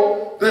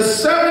cycle, the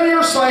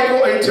 7-year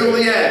cycle, until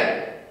the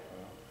end.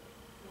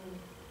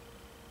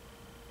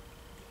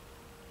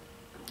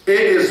 It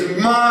is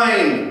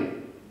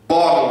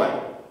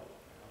mind-boggling.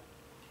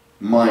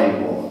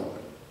 Mind-boggling.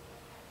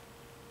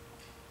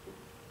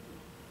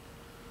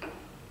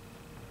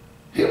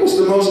 He was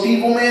the most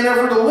evil man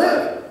ever to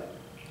live.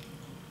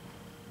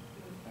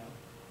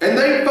 And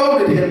they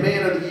voted him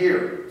Man of the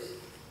Year.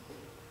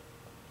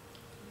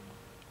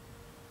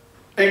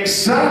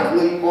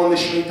 exactly on the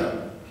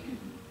Shemitah.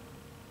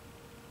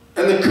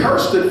 And the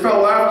curse that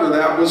fell after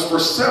that was for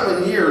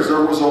 7 years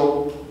there was a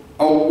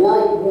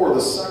world war,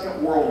 the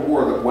Second World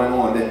War that went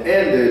on that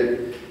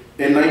ended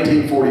in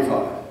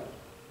 1945.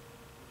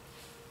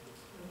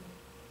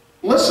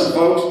 Listen,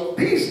 folks,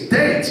 these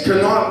dates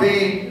cannot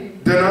be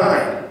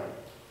denied.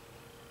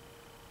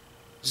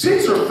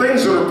 These are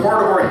things that are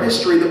part of our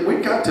history that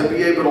we've got to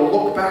be able to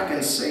look back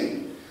and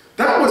see.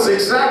 That was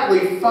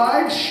exactly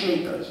 5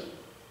 Shemitahs.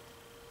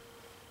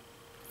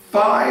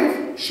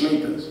 5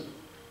 Shemitahs.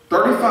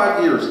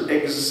 35 years,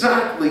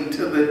 exactly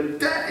to the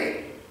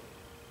day.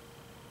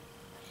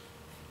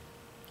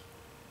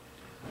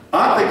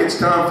 I think it's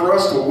time for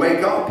us to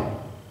wake up.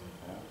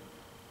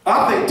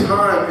 I think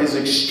time is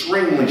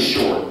extremely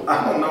short.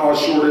 I don't know how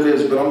short it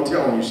is, but I'm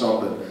telling you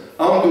something.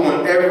 I'm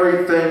doing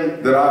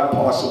everything that I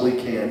possibly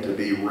can to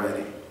be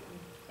ready.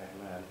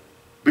 Amen.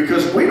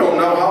 Because we don't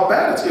know how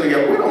bad it's going to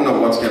get. We don't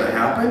know what's going to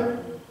happen.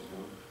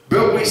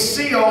 But we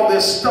see all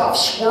this stuff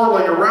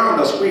swirling around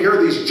us. We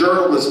hear these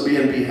journalists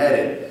being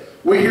beheaded.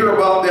 We hear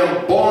about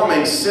them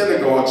bombing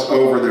synagogues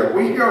over there.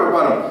 We hear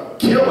about them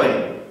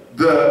killing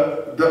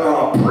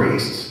the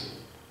priests.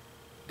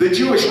 The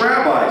Jewish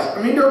rabbis,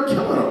 I mean, they're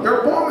killing them.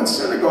 They're bombing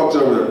synagogues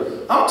over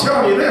there. I'm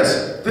telling you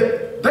this,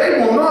 they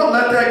will not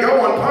let that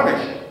go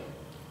unpunished.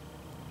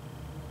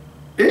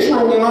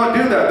 Israel will not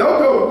do that. They'll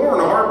go to war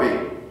in a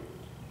heartbeat.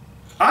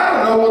 I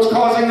don't know what's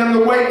causing them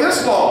to wait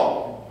this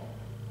long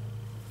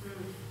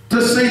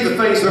to see the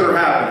things that are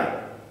happening.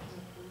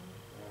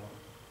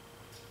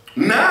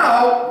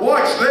 Now,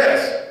 watch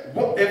this.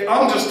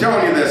 I'm just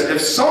telling you this.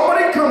 If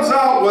somebody comes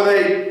out with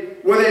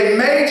a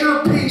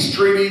major peace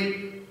treaty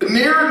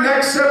near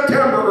next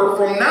September, or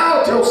from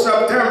now till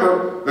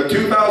September of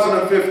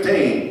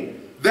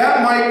 2015,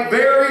 that might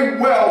very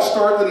well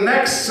start the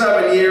next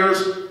 7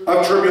 years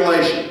of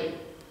tribulation.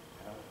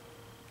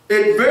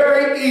 It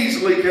very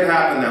easily could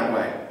happen that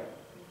way.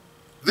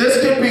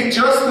 This could be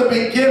just the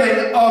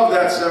beginning of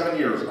that 7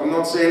 years. I'm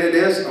not saying it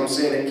is, I'm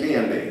saying it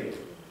can be.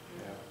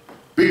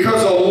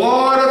 Because a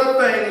lot of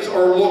things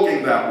are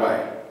looking that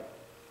way.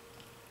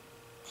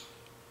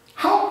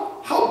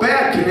 How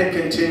bad can it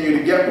continue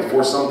to get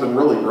before something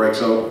really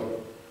breaks open?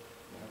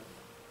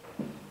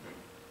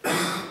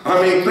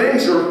 I mean,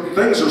 things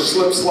are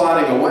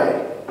slip-sliding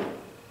away.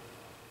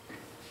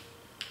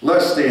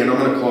 Let's stand. I'm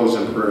going to close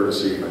in prayer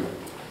this evening.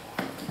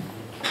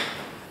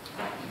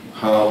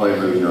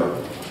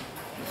 Hallelujah.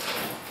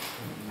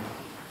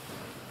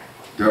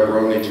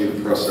 Deborah, I need you to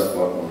press that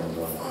button on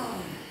the button.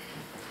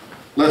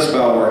 Let's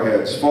bow our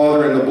heads.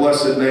 Father, in the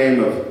blessed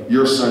name of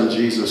your Son,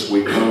 Jesus,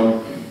 we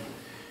come.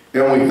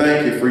 And we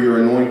thank you for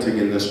your anointing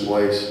in this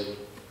place.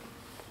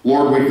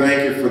 Lord, we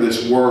thank you for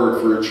this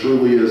word, for it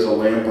truly is a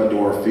lamp unto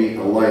our feet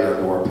and a light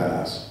unto our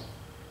paths.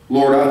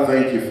 Lord, I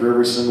thank you for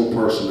every single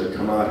person that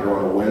come out here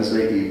on a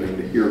Wednesday evening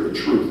to hear the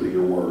truth of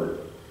your word.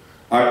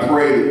 I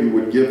pray that you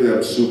would give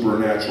them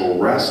supernatural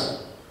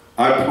rest.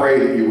 I pray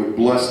that you would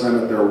bless them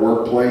at their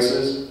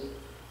workplaces.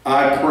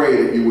 I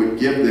pray that you would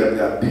give them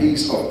that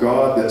peace of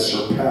God that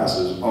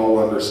surpasses all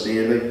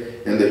understanding,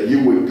 and that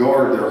you would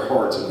guard their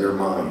hearts and their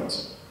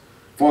minds.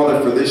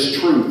 Father, for this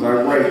truth,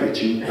 I pray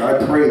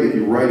that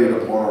you write it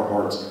upon our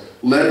hearts.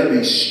 Let it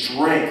be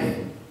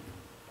strength.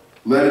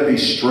 Let it be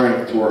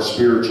strength to our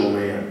spiritual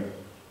man.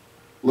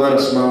 Let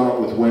us mount up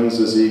with wings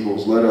as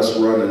eagles. Let us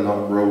run and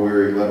not grow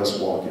weary. Let us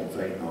walk and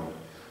faint not.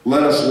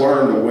 Let us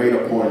learn to wait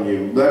upon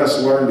you. Let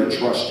us learn to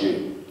trust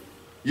you.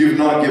 You've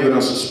not given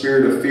us a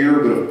spirit of fear,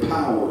 but of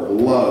power,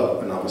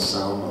 love, and of a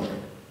sound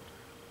mind.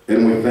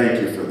 And we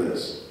thank you for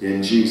this.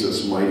 In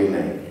Jesus' mighty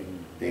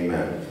name,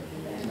 amen.